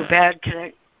sorry. Oh, bad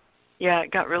connect. Yeah,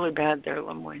 it got really bad there,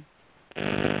 Lemoyne.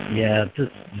 Yeah,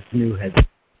 just new head.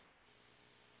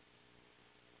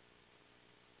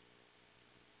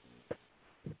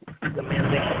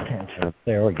 Demanding attention.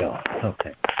 There we go.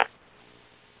 Okay.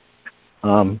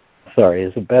 Sorry,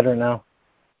 is it better now?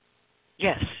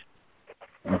 Yes.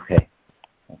 Okay.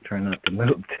 I'll try not to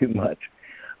move too much.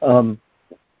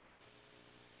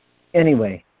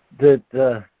 Anyway, it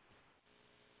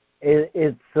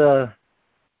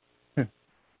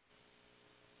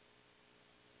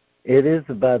is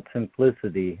about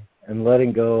simplicity and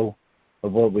letting go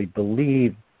of what we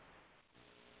believe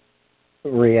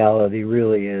reality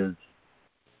really is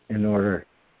in order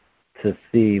to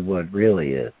see what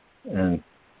really is. And,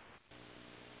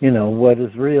 what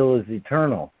is real is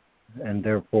eternal and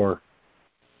therefore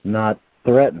not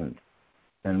threatened.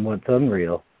 And what's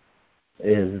unreal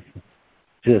is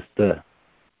just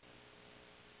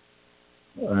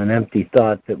an empty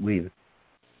thought that we've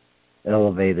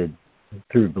elevated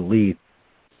through belief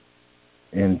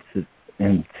into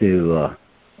a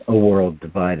world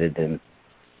divided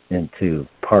into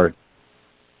parts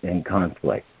in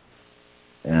conflict.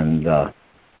 And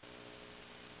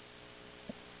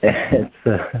it's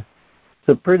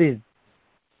a pretty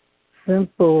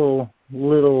simple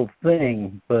little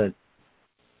thing, but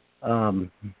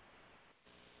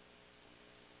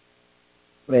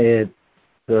it's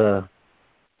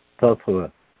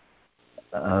also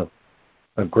a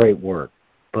great work,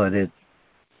 but it's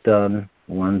done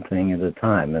one thing at a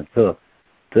time. And so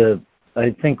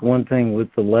I think one thing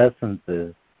with the lessons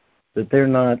is that they're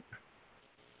not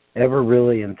ever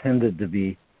really intended to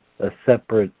be a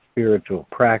separate spiritual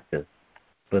practice,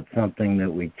 but something that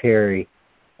we carry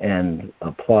and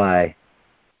apply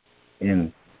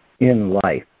in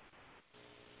life.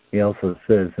 He also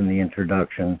says in the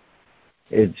introduction,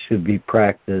 it should be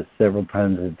practiced several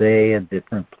times a day, at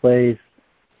different place,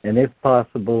 and if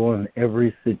possible, in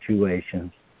every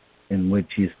situation in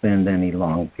which you spend any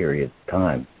long period of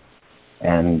time.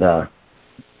 And,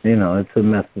 it's a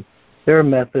method. They're a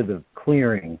method of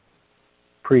clearing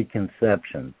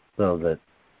preconceptions so that,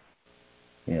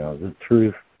 the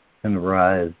truth can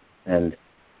arise and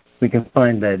we can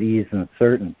find that ease and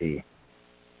certainty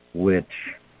which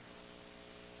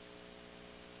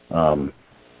are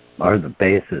the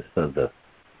basis of the,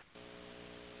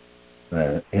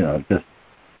 just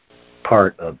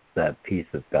part of that peace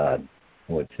of God,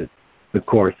 which is the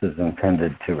Course is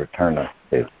intended to return us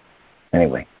to.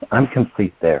 Anyway, I'm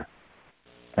complete there.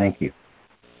 Thank you.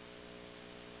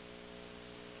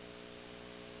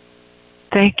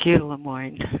 Thank you,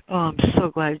 Lemoyne. Oh, I'm so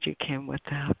glad you came with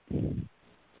that.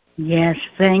 Yes,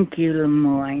 thank you,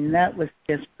 Lemoyne. That was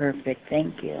just perfect.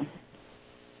 Thank you.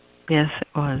 Yes, it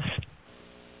was.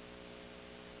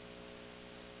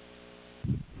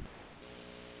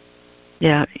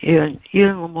 Yeah, you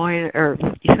and Lemoyne, or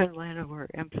you and Lana were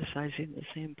emphasizing the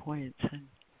same points, and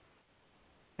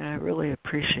I really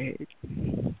appreciate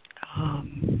the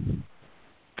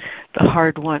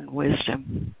hard-won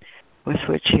wisdom with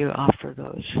which you offer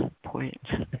those points.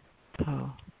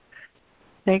 So,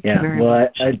 thank you very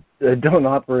much. I don't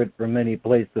offer it from any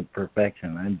place of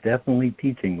perfection. I'm definitely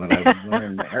teaching what I've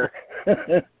learned there.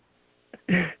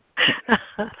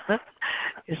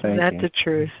 Isn't that the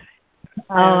truth?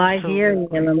 Oh, I hear you,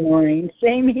 Lemoyne.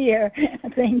 Same here.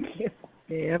 Thank you.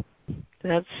 Yep,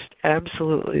 that's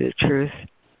absolutely the truth.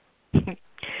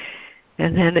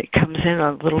 And then it comes in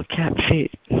on little cat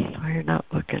feet while you're not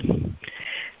looking.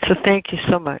 So thank you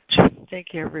so much.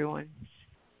 Thank you, everyone,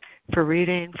 for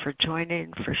reading, for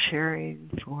joining, for sharing,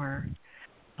 for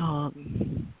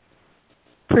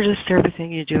just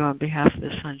everything you do on behalf of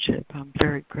the Sonship. I'm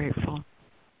very grateful.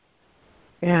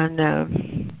 And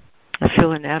I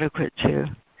feel inadequate to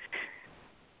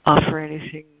offer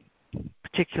anything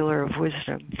particular of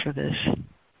wisdom for this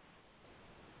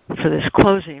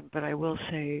closing, but I will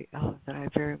say that I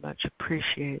very much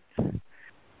appreciate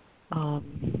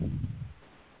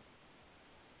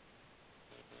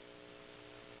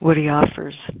what he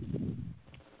offers.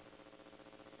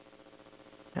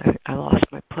 I lost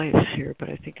my place here, but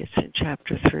I think it's in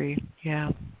Chapter 3.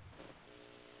 Yeah.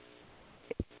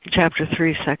 Chapter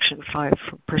 3, Section 5,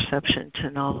 From Perception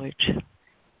to Knowledge,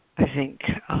 I think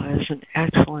is an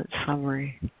excellent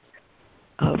summary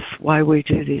of why we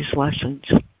do these lessons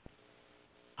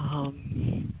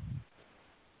and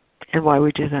why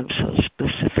we do them so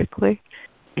specifically,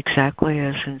 exactly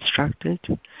as instructed,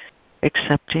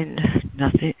 accepting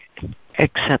nothing,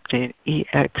 accepting,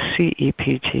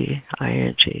 EXCEPTING,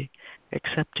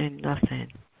 accepting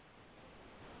nothing,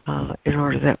 in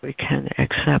order that we can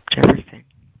accept everything.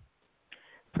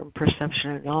 From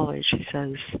perception and knowledge, he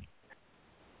says,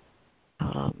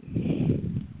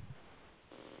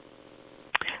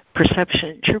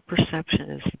 true perception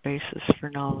is the basis for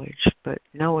knowledge, but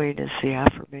knowing is the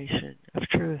affirmation of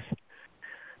truth.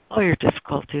 All your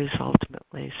difficulties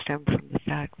ultimately stem from the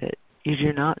fact that you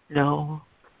do not know,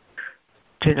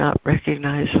 do not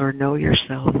recognize or know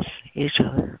yourselves, each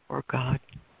other, or God.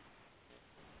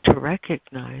 To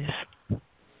recognize,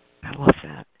 I love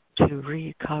that. To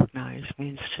recognize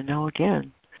means to know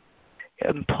again,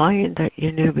 implying that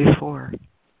you knew before.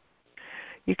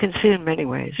 You can see in many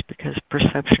ways because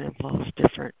perception involves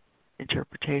different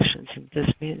interpretations, and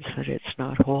this means that it's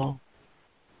not whole.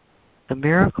 The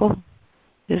miracle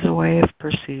is a way of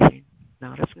perceiving,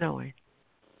 not of knowing.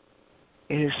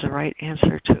 It is the right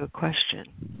answer to a question,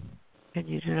 and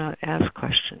you do not ask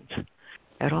questions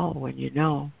at all when you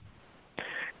know.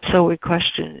 So we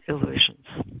question illusions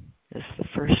as the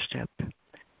first step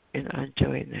in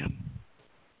undoing them.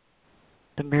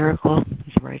 The miracle,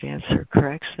 the right answer,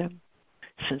 corrects them.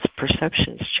 Since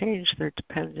perceptions change, their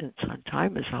dependence on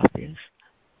time is obvious.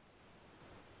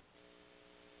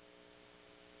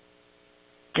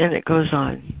 And it goes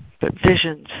on, but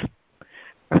visions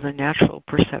are the natural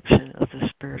perception of the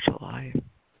spiritual eye.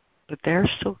 But they are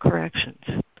still corrections.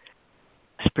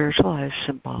 Spiritual eye is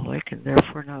symbolic and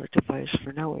therefore not a device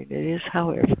for knowing. It is,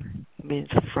 however, a means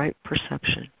of right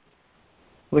perception,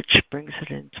 which brings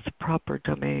it into the proper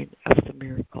domain of the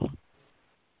miracle.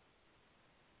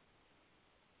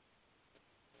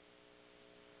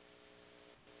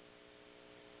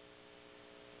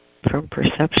 From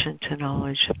perception to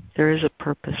knowledge, there is a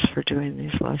purpose for doing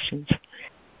these lessons.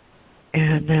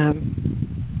 And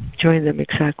doing them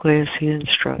exactly as he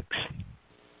instructs,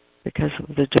 because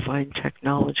of the divine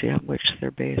technology on which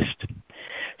they're based.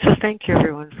 So thank you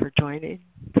everyone for joining,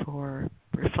 for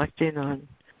reflecting on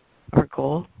our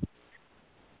goal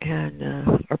and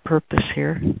our purpose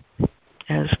here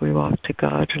as we walk to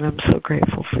God, and I'm so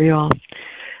grateful for you all.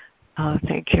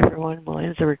 Thank you everyone. We'll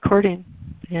end the recording,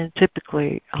 and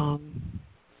typically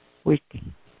we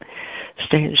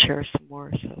stay and share some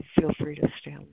more, so feel free to stay on